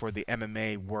pressed for the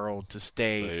MMA world to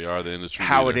stay. They are the industry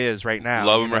how leader. It is right now.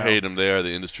 Love them or hate them, they are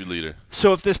the industry leader.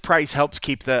 So if this price helps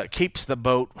keeps the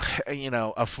boat,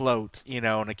 afloat,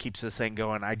 and it keeps this thing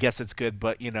going, I guess it's good.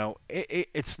 But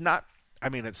it's not. I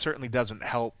mean, it certainly doesn't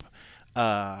help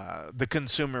the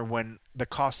consumer when the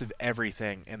cost of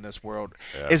everything in this world.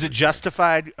 Is it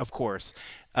justified? Of course.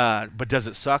 But does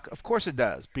it suck? Of course it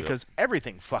does, because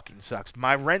everything fucking sucks.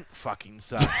 My rent fucking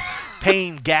sucks.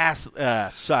 Paying gas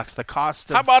sucks. The cost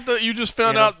of... How about you just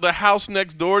found out the house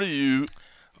next door to you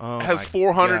has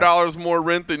 $400 more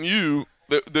rent than you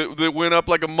that went up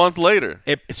like a month later?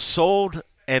 It sold,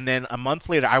 and then a month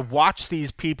later, I watched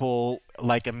these people,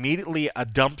 like immediately a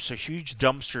huge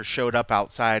dumpster showed up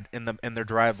outside in their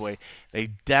driveway. They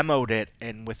demoed it,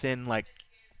 and within like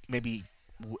maybe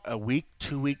a week,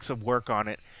 2 weeks of work on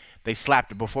it, They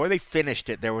slapped it. Before they finished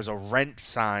it, there was a rent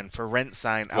sign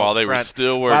out while they front. were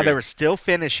still working. While they were still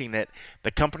finishing it,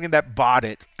 the company that bought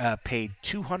it paid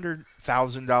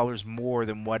 $200,000 more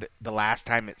than what the last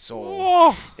time it sold.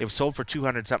 Oh. It was sold for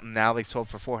 200 something. Now they sold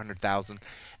for 400,000,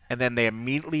 and then they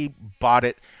immediately bought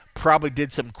it. Probably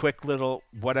did some quick little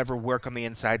whatever work on the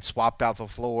inside, swapped out the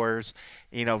floors,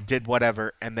 did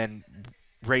whatever, and then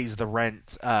raised the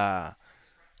rent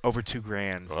over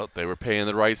 $2,000. Well, they were paying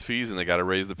the rights fees, and they got to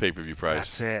raise the pay-per-view price.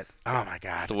 That's it. Oh my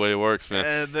God. That's the way it works,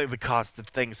 man. The cost of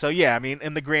things. So yeah, I mean,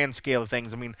 in the grand scale of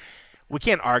things, I mean, we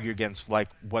can't argue against like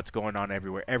what's going on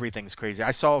everywhere. Everything's crazy.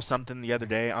 I saw something the other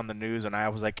day on the news, and I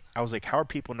was like, how are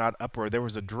people not uproar? There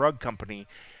was a drug company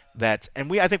I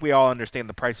think we all understand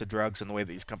the price of drugs and the way that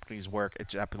these companies work.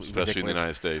 It's absolutely especially ridiculous. in the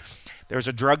United States. There's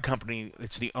a drug company.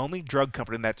 It's the only drug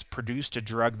company that's produced a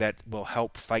drug that will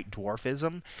help fight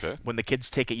dwarfism. Okay. When the kids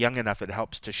take it young enough, it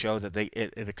helps to show that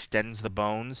it extends the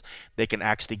bones. They can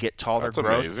actually get taller That's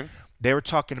growth. amazing. They were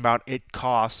talking about it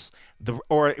costs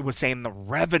it was saying the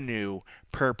revenue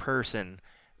per person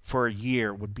for a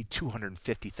year would be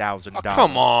 $250,000. Oh,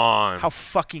 come on.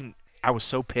 I was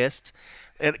so pissed.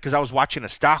 Because I was watching a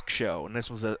stock show, and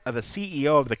this was the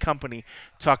CEO of the company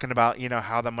talking about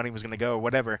how the money was going to go or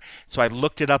whatever. So I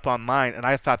looked it up online, and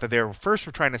I thought that they were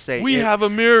trying to say we have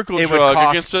a miracle drug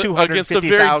against a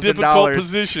very difficult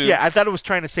position. Yeah, I thought it was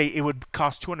trying to say it would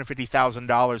cost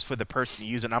 $250,000 for the person to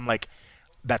use it. And I'm like,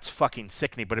 that's fucking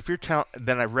sickening. But if you're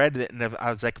then I read it, and I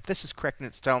was like, if this is correct, and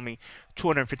it's telling me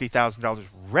 $250,000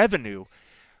 revenue,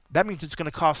 that means it's going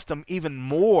to cost them even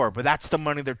more, but that's the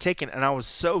money they're taking. And I was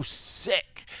so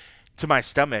sick to my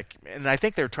stomach. And I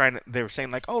think they were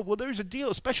saying like, oh, well, there's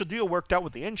a special deal worked out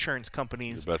with the insurance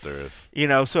companies. I bet there is.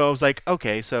 So I was like,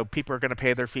 okay, so people are going to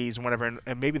pay their fees and whatever.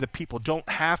 And maybe the people don't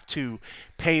have to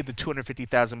pay the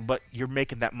 $250,000, but you're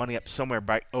making that money up somewhere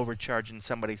by overcharging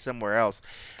somebody somewhere else.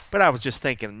 But I was just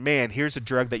thinking, man, here's a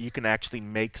drug that you can actually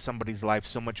make somebody's life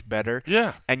so much better.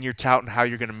 Yeah. And you're touting how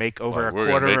you're going to make over a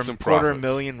quarter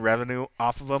million revenue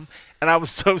off of them. And I was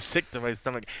so sick to my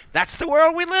stomach. That's the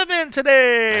world we live in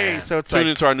today. Man. So it's Tune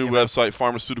into our new website,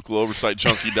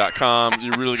 pharmaceuticaloversitjunkie.com.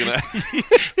 You're really going to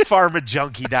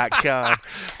pharmajunkie.com.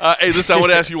 Hey, listen, I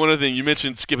want to ask you one other thing. You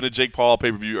mentioned skipping a Jake Paul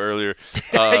pay-per-view earlier.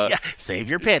 Yeah, save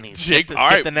your pennies. Skip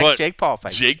the next Jake Paul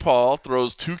fight. Jake Paul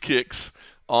throws 2 kicks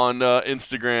on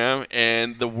Instagram,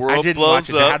 and the world blows watch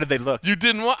it. up. How did they look? You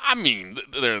didn't watch? I mean,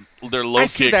 they're low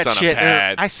kicks on a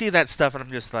pad. I see that stuff, and I'm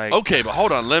just like... Okay, but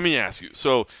hold on. Let me ask you.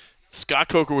 So Scott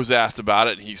Coker was asked about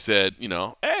it, and he said,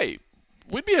 hey,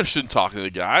 we'd be interested in talking to the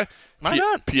guy. Why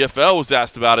not? PFL was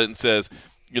asked about it and says,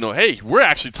 hey, we're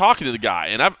actually talking to the guy.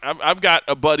 And I've got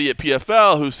a buddy at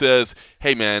PFL who says,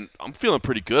 hey, man, I'm feeling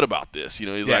pretty good about this.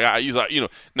 He's like,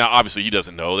 now obviously he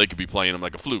doesn't know. They could be playing him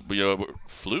like a flute. But,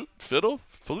 flute? Fiddle?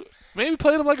 Flute? Maybe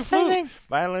playing him like a flute.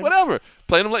 Violin. Whatever.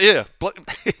 Playing him like, yeah.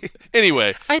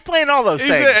 Anyway. I ain't playing all those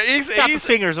things. He's got the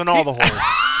fingers on all the horns.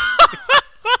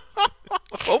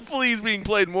 Hopefully he's being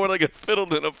played more like a fiddle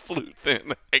than a flute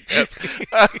then, I guess.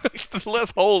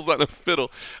 Less holes on a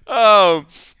fiddle. But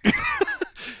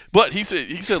he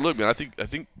said, look, man, I think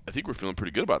we're feeling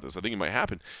pretty good about this. I think it might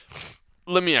happen.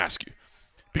 Let me ask you.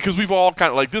 Because we've all kind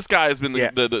of, like, this guy has been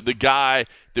the guy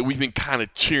that we've been kind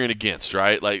of cheering against,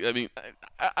 right? Like, I mean,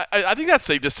 I think that's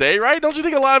safe to say, right? Don't you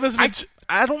think a lot of us have been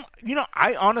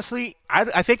I honestly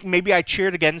think maybe I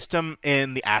cheered against him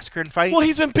in the Askren fight. Well,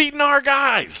 he's been beating our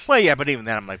guys. Well, yeah, but even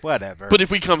then I'm like, whatever. But if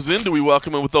he comes in, do we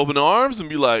welcome him with open arms and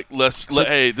be like,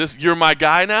 hey, you're my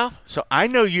guy now? So I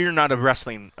know you're not a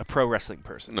pro wrestling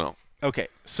person. No. Okay,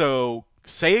 so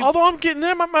although I'm getting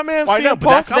there, my man CM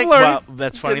Punk, I'm learning. Well,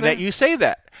 that's funny that you say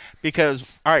that. Because,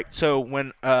 all right, so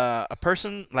when a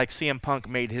person like CM Punk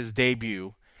made his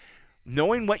debut,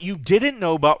 knowing what you didn't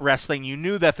know about wrestling, you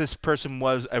knew that this person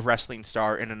was a wrestling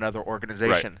star in another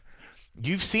organization. Right.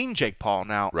 You've seen Jake Paul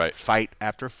now fight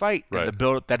after fight and the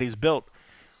build that he's built.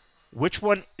 Which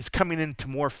one is coming into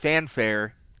more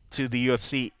fanfare to the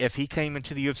UFC? If he came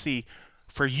into the UFC,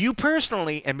 for you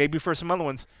personally, and maybe for some other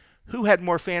ones, who had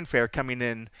more fanfare coming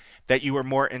in that you were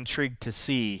more intrigued to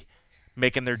see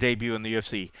making their debut in the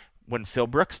UFC? When Phil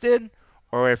Brooks did,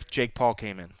 or if Jake Paul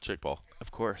came in? Jake Paul.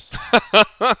 Of course.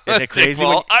 Isn't it crazy? I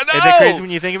know. Isn't it crazy when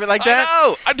you think of it like that?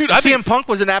 I know. CM Punk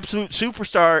was an absolute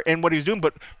superstar in what he was doing,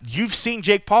 but you've seen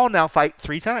Jake Paul now fight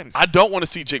 3 times. I don't want to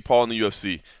see Jake Paul in the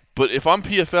UFC. But if I'm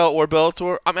PFL or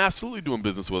Bellator, I'm absolutely doing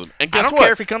business with him. And guess I don't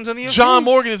care if he comes in the UFC. John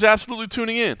Morgan is absolutely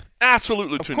tuning in.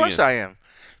 Absolutely tuning in. Of course I am.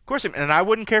 Of course I am. And I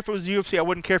wouldn't care if it was UFC. I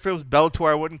wouldn't care if it was Bellator.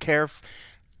 I wouldn't care if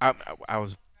I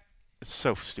was It's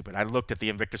so stupid. I looked at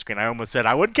the Invicta screen. I almost said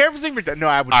I wouldn't care if it was Invicta. No,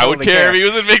 I would. I totally would care if he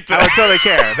was Invicta. I would totally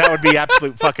care. That would be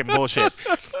absolute fucking bullshit.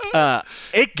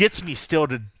 It gets me still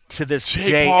to this Jake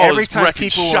day. Paul Every is time wrecking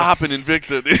people shop in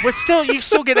Invicta. Dude. But still, you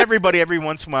still get everybody every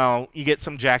once in a while. You get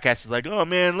some jackasses like, oh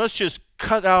man, let's just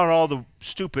cut out all the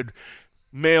stupid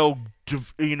male,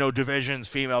 divisions,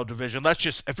 female division. Let's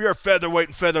just, if you're a featherweight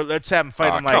and feather, let's have them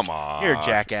fight. I'm like, come on. you're a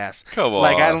jackass. Come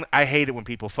Like on. I hate it when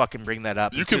people fucking bring that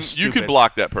up. You can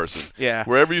block that person. Yeah.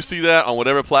 Wherever you see that on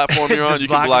whatever platform you're on, you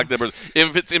can block that person.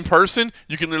 If it's in person,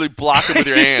 you can literally block him with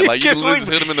your hand. Like you can literally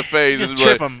just hit him in the face. Just and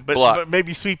trip like, him, block. but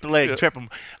maybe sweep the leg, trip him.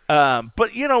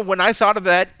 But when I thought of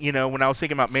that, when I was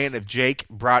thinking about, man, if Jake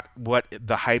brought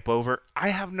the hype over, I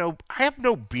have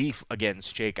no beef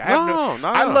against Jake. I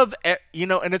love,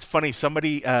 and it's funny.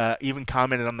 Somebody even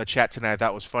commented on the chat tonight. I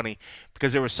thought was funny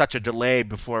because there was such a delay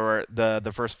before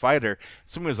the first fighter.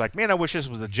 Somebody was like, man, I wish this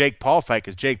was a Jake Paul fight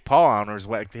because Jake Paul honors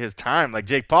like his time. Like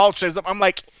Jake Paul shows up. I'm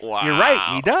like, wow. You're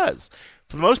right, he does.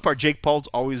 For the most part, Jake Paul's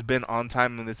always been on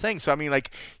time in the thing. So, I mean,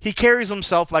 like, he carries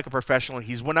himself like a professional.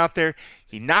 He's went out there.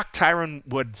 He knocked Tyron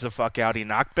Woods the fuck out. He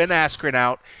knocked Ben Askren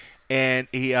out. And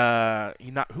he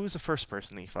who was the first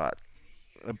person he fought?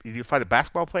 Did he fight a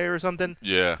basketball player or something?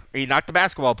 Yeah. Or he knocked a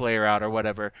basketball player out or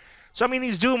whatever. So, I mean,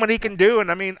 he's doing what he can do. And,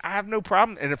 I mean, I have no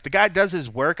problem. And if the guy does his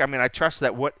work, I mean, I trust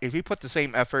that if he put the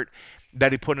same effort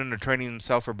that he put into training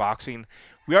himself for boxing,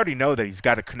 we already know that he's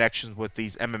got a connection with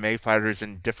these MMA fighters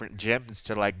in different gyms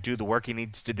to like do the work he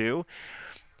needs to do.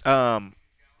 I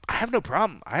have no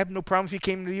problem. I have no problem if he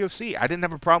came to the UFC. I didn't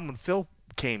have a problem when Phil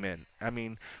came in. I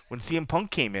mean, when CM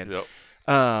Punk came in. Yep.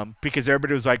 Because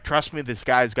everybody was like, trust me, this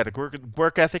guy's got a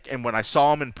work ethic. And when I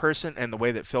saw him in person and the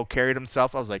way that Phil carried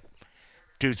himself, I was like,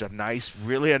 dude's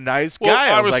really a nice guy.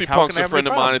 Well, obviously, like, Punk's a friend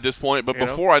of mine at this point, but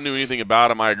before I knew anything about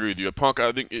him, I agree with you. Punk,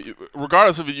 I think,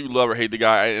 regardless of if you love or hate the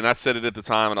guy, and I said it at the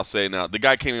time, and I'll say it now, the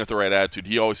guy came in with the right attitude.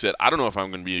 He always said, I don't know if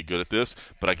I'm going to be good at this,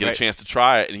 but I get a chance to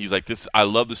try it. And he's like, I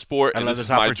love the sport, and this is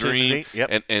my dream,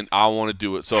 and I want to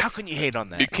do it. So how can you hate on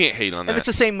that? You can't hate on that. And it's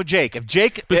the same with Jake.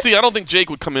 But see, I don't think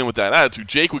Jake would come in with that attitude.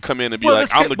 Jake would come in and be like,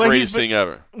 I'm the greatest thing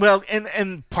ever. Well,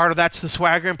 and part of that's the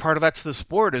swagger, and part of that's the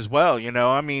sport as well.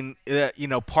 I mean,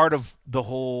 part of the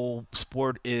whole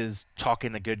sport is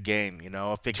talking a good game.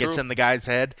 If it gets in the guy's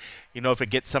head, if it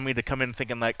gets somebody to come in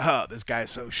thinking like, oh, this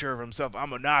guy's so sure of himself,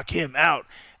 I'm gonna knock him out,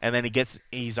 and then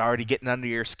he's already getting under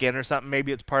your skin or something.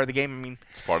 Maybe it's part of the game. I mean,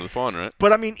 it's part of the fun, right?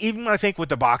 But I mean, even I think with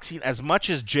the boxing, as much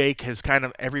as Jake has kind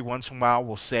of every once in a while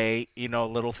will say,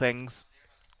 little things,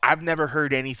 I've never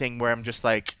heard anything where I'm just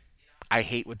like, I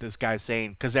hate what this guy's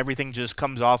saying, because everything just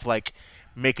comes off like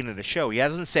making it a show. He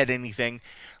hasn't said anything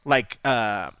like,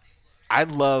 I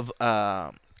love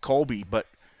Colby, but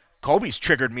Colby's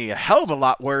triggered me a hell of a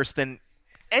lot worse than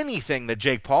anything that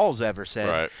Jake Paul's ever said.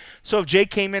 Right. So if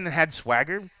Jake came in and had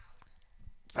swagger,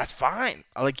 that's fine.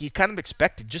 Like, you kind of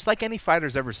expect it. Just like any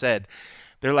fighter's ever said,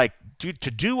 they're like, dude, to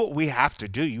do what we have to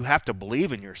do, you have to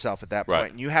believe in yourself at that point.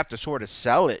 Right. And you have to sort of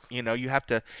sell it. You have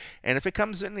to. And if it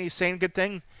comes in and he's saying a good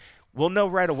thing, we'll know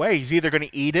right away. He's either going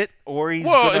to eat it or he's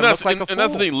going to look like a fool. And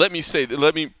that's the thing.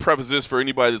 Let me preface this for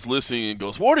anybody that's listening and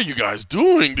goes, what are you guys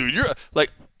doing, dude? You're like,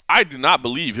 I do not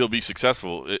believe he'll be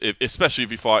successful, especially if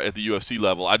he fought at the UFC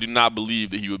level. I do not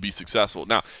believe that he would be successful.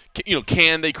 Now,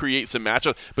 can they create some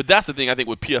matchups? But that's the thing. I think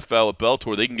with PFL, with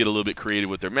Bellator, they can get a little bit creative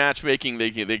with their matchmaking.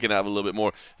 They can have a little bit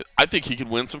more. I think he could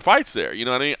win some fights there. You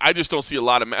know what I mean? I just don't see a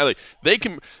lot of they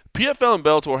can. PFL and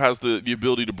Bellator has the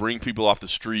ability to bring people off the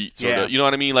streets. Yeah. You know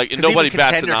what I mean? Like, and nobody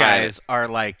bats an eye. Guys are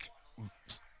like,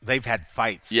 they've had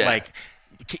fights. Yeah. Like,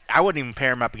 I wouldn't even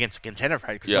pair him up against a contender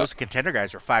fight, because most contender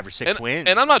guys are 5 or 6 wins.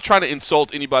 And I'm not trying to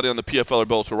insult anybody on the PFL or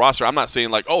Bellator roster. I'm not saying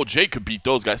like, oh, Jake could beat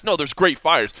those guys. No, there's great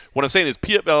fighters. What I'm saying is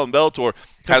PFL and Bellator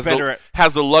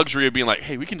has the luxury of being like,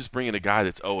 hey, we can just bring in a guy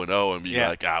that's 0-0 and be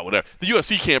like, whatever. The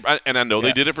UFC can't, and I know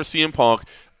they did it for CM Punk.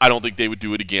 I don't think they would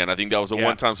do it again. I think that was a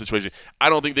one-time situation. I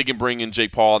don't think they can bring in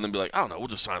Jake Paul and then be like, I don't know, we'll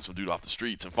just sign some dude off the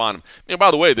streets and find him. And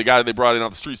by the way, the guy they brought in off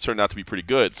the streets turned out to be pretty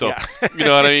good. So, you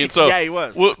know what I mean? So, yeah, he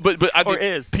was. Well, but I think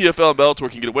PFL and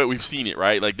Bellator can get away. We've seen it,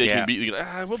 right? Like, they can be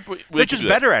they're just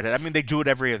better at it. I mean, they do it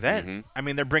every event. Mm-hmm. I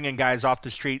mean, they're bringing guys off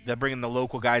the street. They're bringing the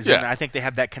local guys in. I think they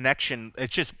have that connection.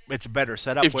 It's better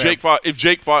set up. If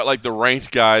Jake fought like the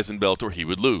ranked guys in Bellator, he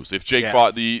would lose. If Jake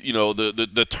fought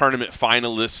the tournament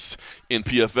finalists in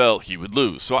PFL, he would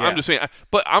lose. So I'm just saying,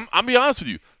 but I'm be honest with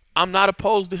you, I'm not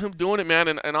opposed to him doing it, man.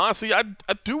 And honestly, I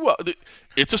do.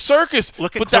 It's a circus.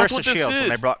 Look at but Clarissa that's what Shields this is. When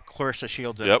they brought Clarissa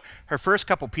Shields in. Yep. Her first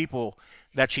couple people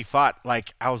that she fought,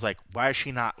 like, I was like, why is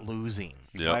she not losing?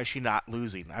 Yep. Why is she not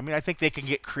losing? I mean, I think they can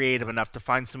get creative enough to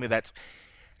find somebody that's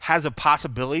has a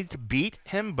possibility to beat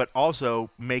him, but also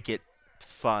make it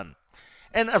fun.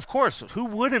 And, of course, who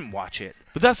wouldn't watch it?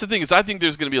 But that's the thing is I think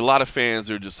there's going to be a lot of fans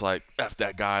that are just like, F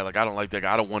that guy. Like, I don't like that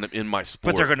guy. I don't want him in my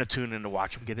sport. But they're going to tune in to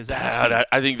watch him get his ass beat.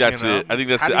 I think that's it. I think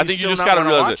that's it. I think you just got to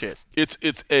realize it.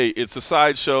 It's a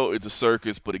sideshow. It's a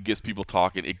circus, but it gets people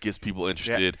talking. It gets people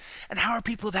interested. Yeah. And how are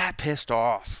people that pissed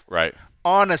off? Right.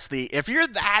 Honestly, if you're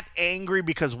that angry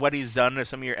because what he's done to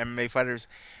some of your MMA fighters,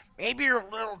 maybe you're a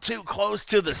little too close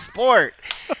to the sport.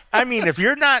 I mean, if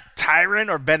you're not Tyron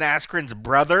or Ben Askren's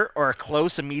brother or a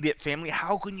close immediate family,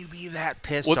 how can you be that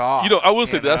pissed off? I will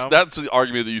say that's the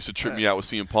argument that used to trip me out with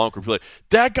CM Punk, where people are like,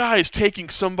 that guy is taking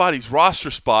somebody's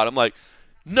roster spot. I'm like,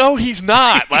 no, he's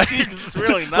not. Like, it's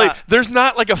really not. Like, there's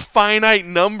not like a finite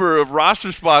number of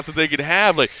roster spots that they could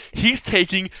have. Like, he's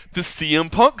taking the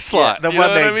CM Punk slot. The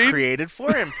one they created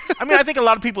for him. I mean, I think a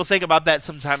lot of people think about that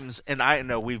sometimes, and I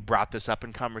know we've brought this up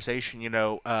in conversation,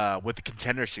 with the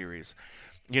Contender Series.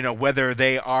 Whether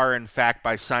they are, in fact,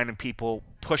 by signing people,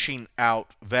 pushing out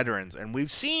veterans. And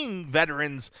we've seen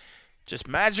veterans just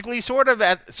magically sort of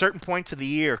at certain points of the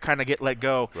year kind of get let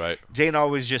go. Right. Dana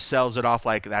always just sells it off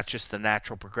like that's just the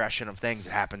natural progression of things. It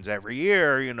happens every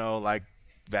year, like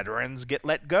veterans get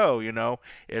let go,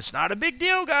 It's not a big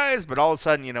deal, guys. But all of a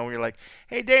sudden, you're like,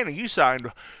 hey, Dana, you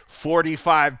signed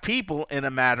 45 people in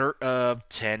a matter of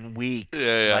 10 weeks.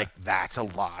 Yeah. Like, that's a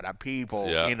lot of people,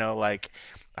 Yeah.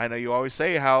 I know you always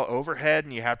say how overhead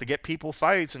and you have to get people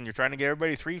fights and you're trying to get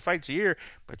everybody 3 fights a year,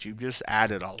 but you've just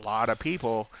added a lot of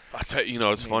people. I tell you,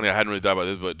 it's funny. I hadn't really thought about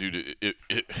this, but dude,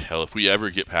 hell, if we ever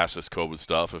get past this COVID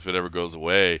stuff, if it ever goes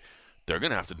away, they're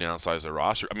gonna have to downsize their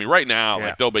roster. I mean, right now,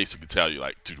 like they'll basically tell you,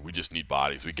 like, dude, we just need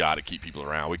bodies. We got to keep people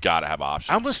around. We got to have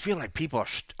options. I almost feel like people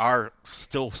are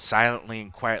still silently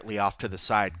and quietly off to the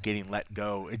side, getting let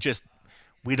go. It just.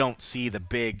 We don't see the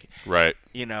big, right?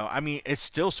 I mean, it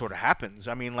still sort of happens.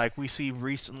 I mean, like we see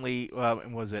recently,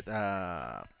 was it,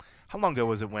 how long ago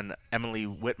was it when Emily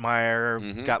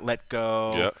Whitmire got let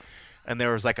go? Yeah. And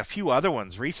there was like a few other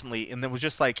ones recently, and there was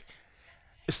just like,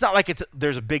 it's not like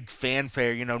there's a big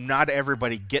fanfare, not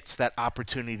everybody gets that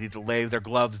opportunity to lay their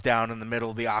gloves down in the middle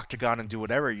of the octagon and do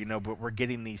whatever, but we're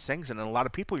getting these things, and a lot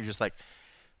of people, you're just like,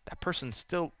 that person's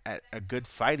still at a good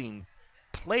fighting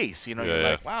place, you're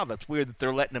like, wow, that's weird that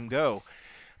they're letting him go,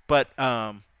 but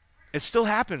it still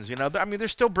happens, I mean, they're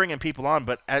still bringing people on,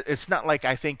 but it's not like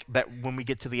I think that when we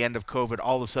get to the end of COVID,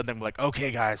 all of a sudden we're like,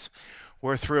 okay, guys,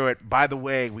 we're through it. By the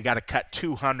way, we got to cut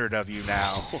 200 of you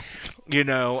now.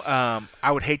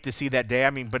 I would hate to see that day. I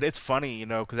mean, but it's funny,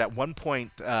 because at one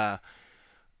point I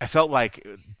felt like,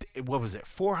 what was it,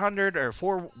 400 or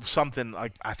 4 something?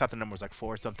 Like, I thought the number was like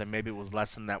 4 something. Maybe it was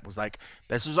less than that. Was like,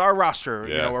 this is our roster.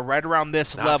 Yeah. We're right around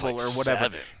this level like or whatever.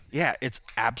 7. Yeah, it's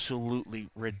absolutely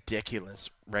ridiculous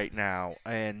right now.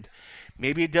 And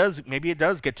maybe it does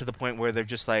get to the point where they're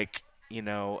just like,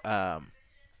 we're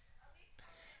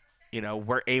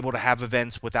able to have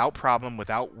events without problem,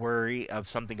 without worry of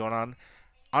something going on.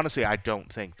 Honestly, I don't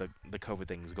think the COVID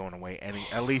thing is going away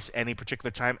at least any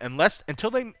particular time,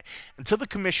 until the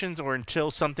commissions or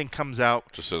until something comes out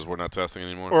just says we're not testing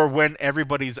anymore, or when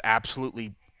everybody's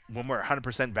when we're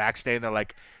 100% vaccinated, and they're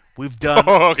like, we've done.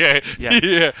 Oh, okay.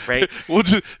 Yeah. Right. Well,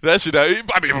 that should. I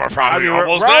mean, we're probably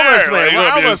almost we're there.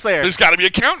 We're almost there. There's got to be a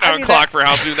countdown clock for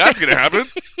how soon that's going to happen.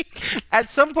 At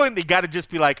some point, they got to just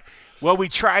be like, well, we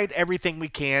tried everything we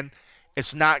can.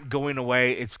 It's not going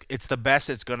away. It's the best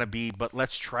it's going to be, but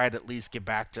let's try to at least get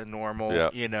back to normal,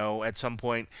 at some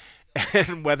point.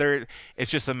 And whether it's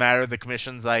just a matter of the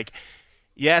commission's like,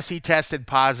 yes, he tested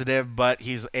positive, but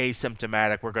he's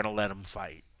asymptomatic. We're going to let him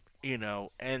fight,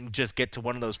 and just get to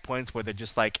one of those points where they're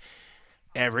just like,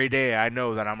 every day I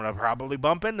know that I'm going to probably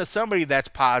bump into somebody that's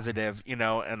positive, and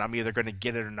I'm either going to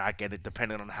get it or not get it,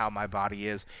 depending on how my body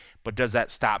is. But does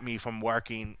that stop me from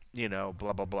working, blah,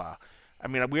 blah, blah. I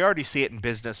mean, we already see it in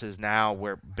businesses now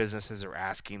where businesses are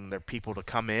asking their people to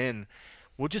come in.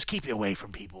 We'll just keep you away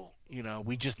from people.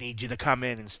 We just need you to come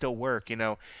in and still work,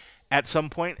 at some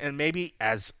point. And maybe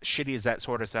as shitty as that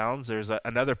sort of sounds, there's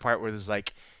another part where there's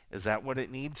like, is that what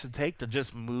it needs to take to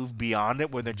just move beyond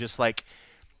it, where they're just like,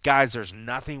 guys, there's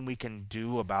nothing we can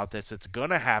do about this. It's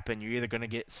going to happen. You're either going to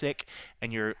get sick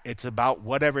and it's about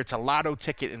whatever. It's a lotto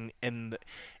ticket in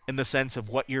the sense of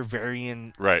what your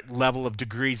varying level of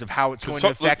degrees of how it's going to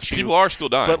affect you. People are still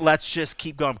dying. But let's just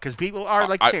keep going because people are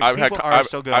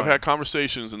still going. I've had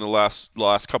conversations in the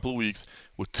last couple of weeks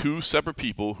with 2 separate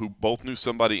people who both knew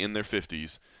somebody in their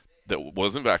 50s that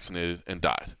wasn't vaccinated and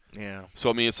died. Yeah. So,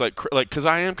 I mean, it's like because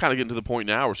I am kind of getting to the point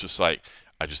now where it's just like,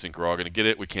 I just think we're all going to get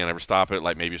it. We can't ever stop it.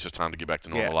 Like, maybe it's just time to get back to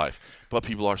normal life. But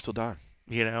people are still dying.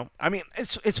 I mean,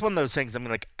 it's one of those things. I mean,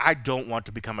 like, I don't want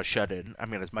to become a shut-in. I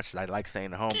mean, as much as I like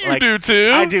staying home. You do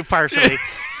too. I do partially.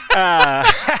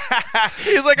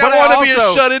 He's like, I want to be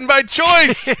a shut-in by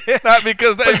choice, not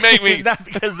because they make me. Not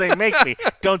because they make me.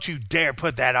 Don't you dare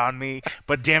put that on me.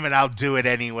 But damn it, I'll do it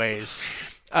anyways.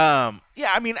 Yeah,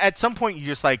 I mean, at some point you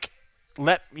just like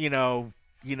let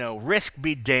risk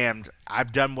be damned.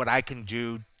 I've done what I can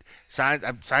do.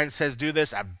 Science says do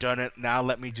this. I've done it. Now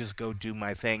let me just go do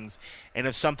my things. And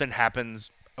if something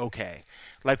happens, okay.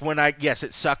 Like when yes,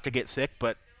 it sucked to get sick,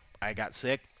 but I got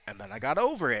sick and then I got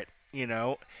over it,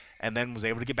 and then was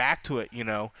able to get back to it,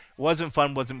 Wasn't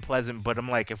fun, wasn't pleasant, but I'm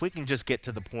like, if we can just get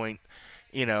to the point,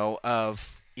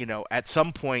 at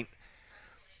some point,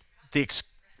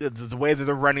 the way that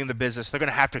they're running the business, they're going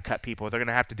to have to cut people. They're going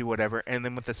to have to do whatever. And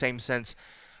then with the same sense,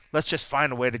 let's just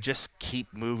find a way to just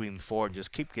keep moving forward,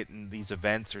 just keep getting these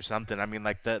events or something. I mean,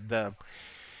 like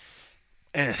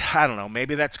I don't know,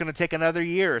 maybe that's going to take another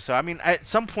year or so. I mean, at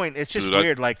some point, it's just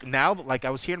weird. Like now, like I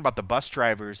was hearing about the bus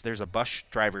drivers. There's a bus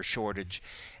driver shortage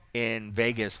in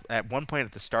Vegas. At one point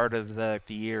at the start of the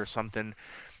year or something,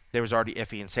 there was already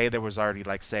iffy, and there was already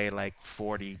like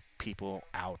 40 people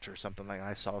out or something. Like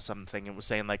I saw something and was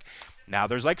saying like now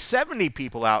there's like 70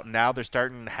 people out, and now they're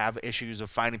starting to have issues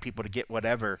of finding people to get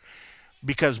whatever,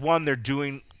 because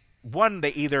they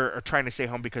either are trying to stay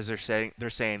home because they're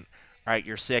saying all right,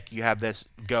 you're sick, you have this,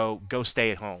 go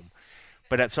stay at home.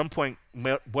 But at some point,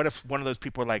 what if one of those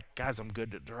people are like, guys, I'm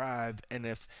good to drive, and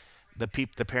if the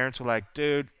parents are like,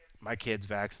 dude, my kid's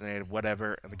vaccinated,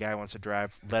 whatever, and the guy wants to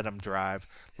drive, let him drive,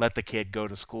 let the kid go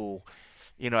to school.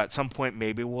 At some point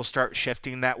maybe we'll start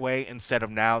shifting that way, instead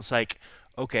of now it's like,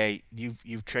 okay,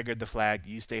 you've triggered the flag,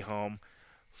 you stay home,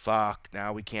 fuck,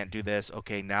 now we can't do this,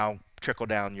 okay, now trickle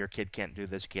down, your kid can't do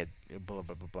this, kid, blah,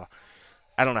 blah, blah, blah.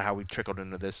 I don't know how we trickled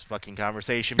into this fucking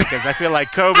conversation, because I feel like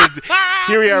COVID,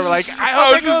 here we are, we're like, I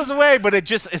hope it goes away, but it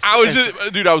just, I was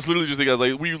literally just thinking,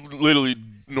 like, we literally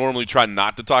normally try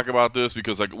not to talk about this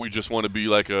because, like, we just want to be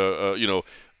like a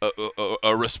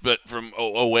respite from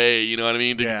away, you know what I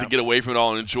mean? To get away from it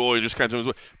all and enjoy, just kind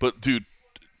of. But dude,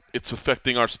 it's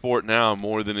affecting our sport now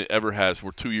more than it ever has.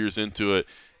 We're 2 years into it,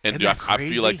 and dude, I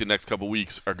feel like the next couple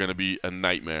weeks are going to be a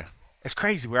nightmare. It's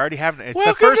crazy. We're already having it. It's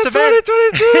Welcome the first to event.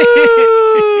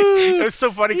 2022. It's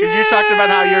so funny because you talked about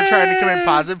how you're trying to come in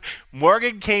positive.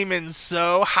 Morgan came in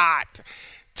so hot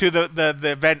to the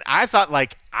event. I thought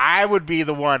like I would be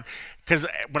the one, because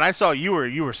when I saw you're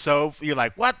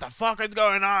like, what the fuck is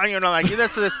going on? Like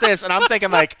this, and I'm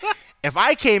thinking like, if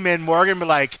I came in, Morgan would be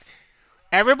like,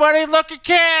 everybody look at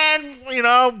Ken,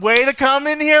 way to come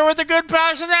in here with a good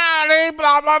personality,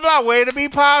 blah, blah, blah, way to be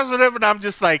positive. And I'm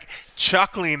just like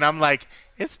chuckling. I'm like,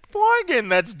 it's Morgan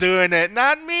that's doing it,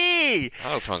 not me.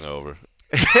 I was hungover.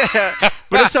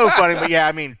 But it's so funny. But yeah,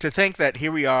 I mean, to think that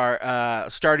here we are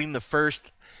starting the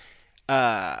first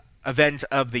event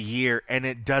of the year, and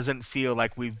it doesn't feel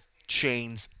like we've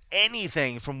changed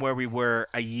anything from where we were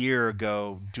a year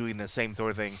ago doing the same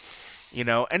sort of thing.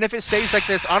 And if it stays like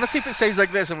this, honestly, if it stays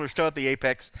like this and we're still at the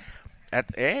Apex,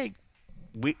 the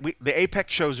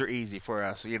Apex shows are easy for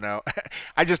us,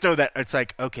 I just know that it's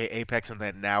like, okay, Apex, and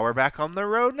then now we're back on the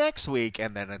road next week,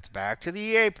 and then it's back to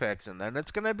the Apex, and then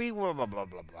it's going to be blah, blah, blah,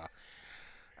 blah, blah.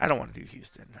 I don't want to do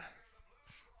Houston.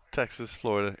 Texas,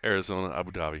 Florida, Arizona,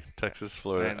 Abu Dhabi. Texas,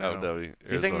 Florida, Abu Dhabi, Arizona.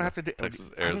 Do you think I'm going to have to do Texas,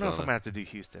 Arizona? I don't know if I'm going to have to do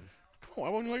Houston. Come on, why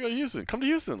wouldn't you want to go to Houston? Come to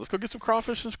Houston. Let's go get some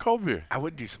crawfish and some cold beer. I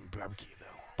would do some barbecue.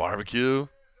 Barbecue.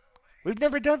 We've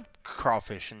never done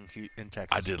crawfish in Texas.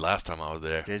 I did last time I was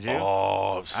there. Did you?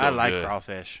 Oh, it was so I like good.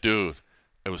 crawfish. Dude,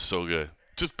 it was so good.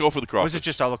 Just go for the crawfish. Was it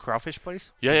just all a crawfish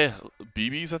place? Yeah.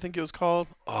 BB's, I think it was called.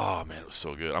 Oh, man, it was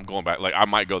so good. I'm going back. Like, I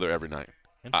might go there every night.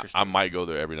 I might go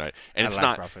there every night. And it's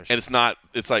not crawfish. And it's like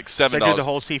 $7. So they do the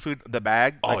whole seafood, the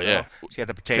bag? Oh, like, yeah. So you have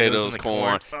the potatoes and the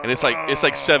corn. And it's like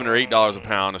 $7 or $8 a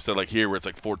pound instead of like here where it's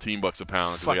like $14 a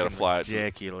pound because they got to fly it.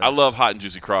 Ridiculous. I love hot and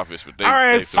juicy crawfish, but all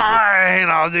right, fine,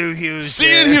 I'll do Houston.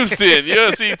 See you in Houston.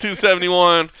 UFC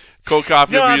 271. Cold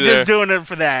Coffee will be I'm there. just doing it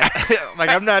for that. Like,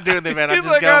 I'm not doing the event. He's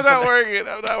like, I'm not working.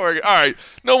 All right,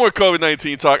 no more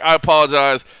COVID-19 talk. I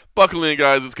apologize. Buckle in,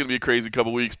 guys. It's going to be a crazy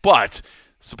couple weeks, but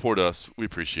support us. We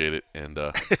appreciate it. And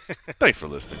thanks for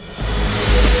listening.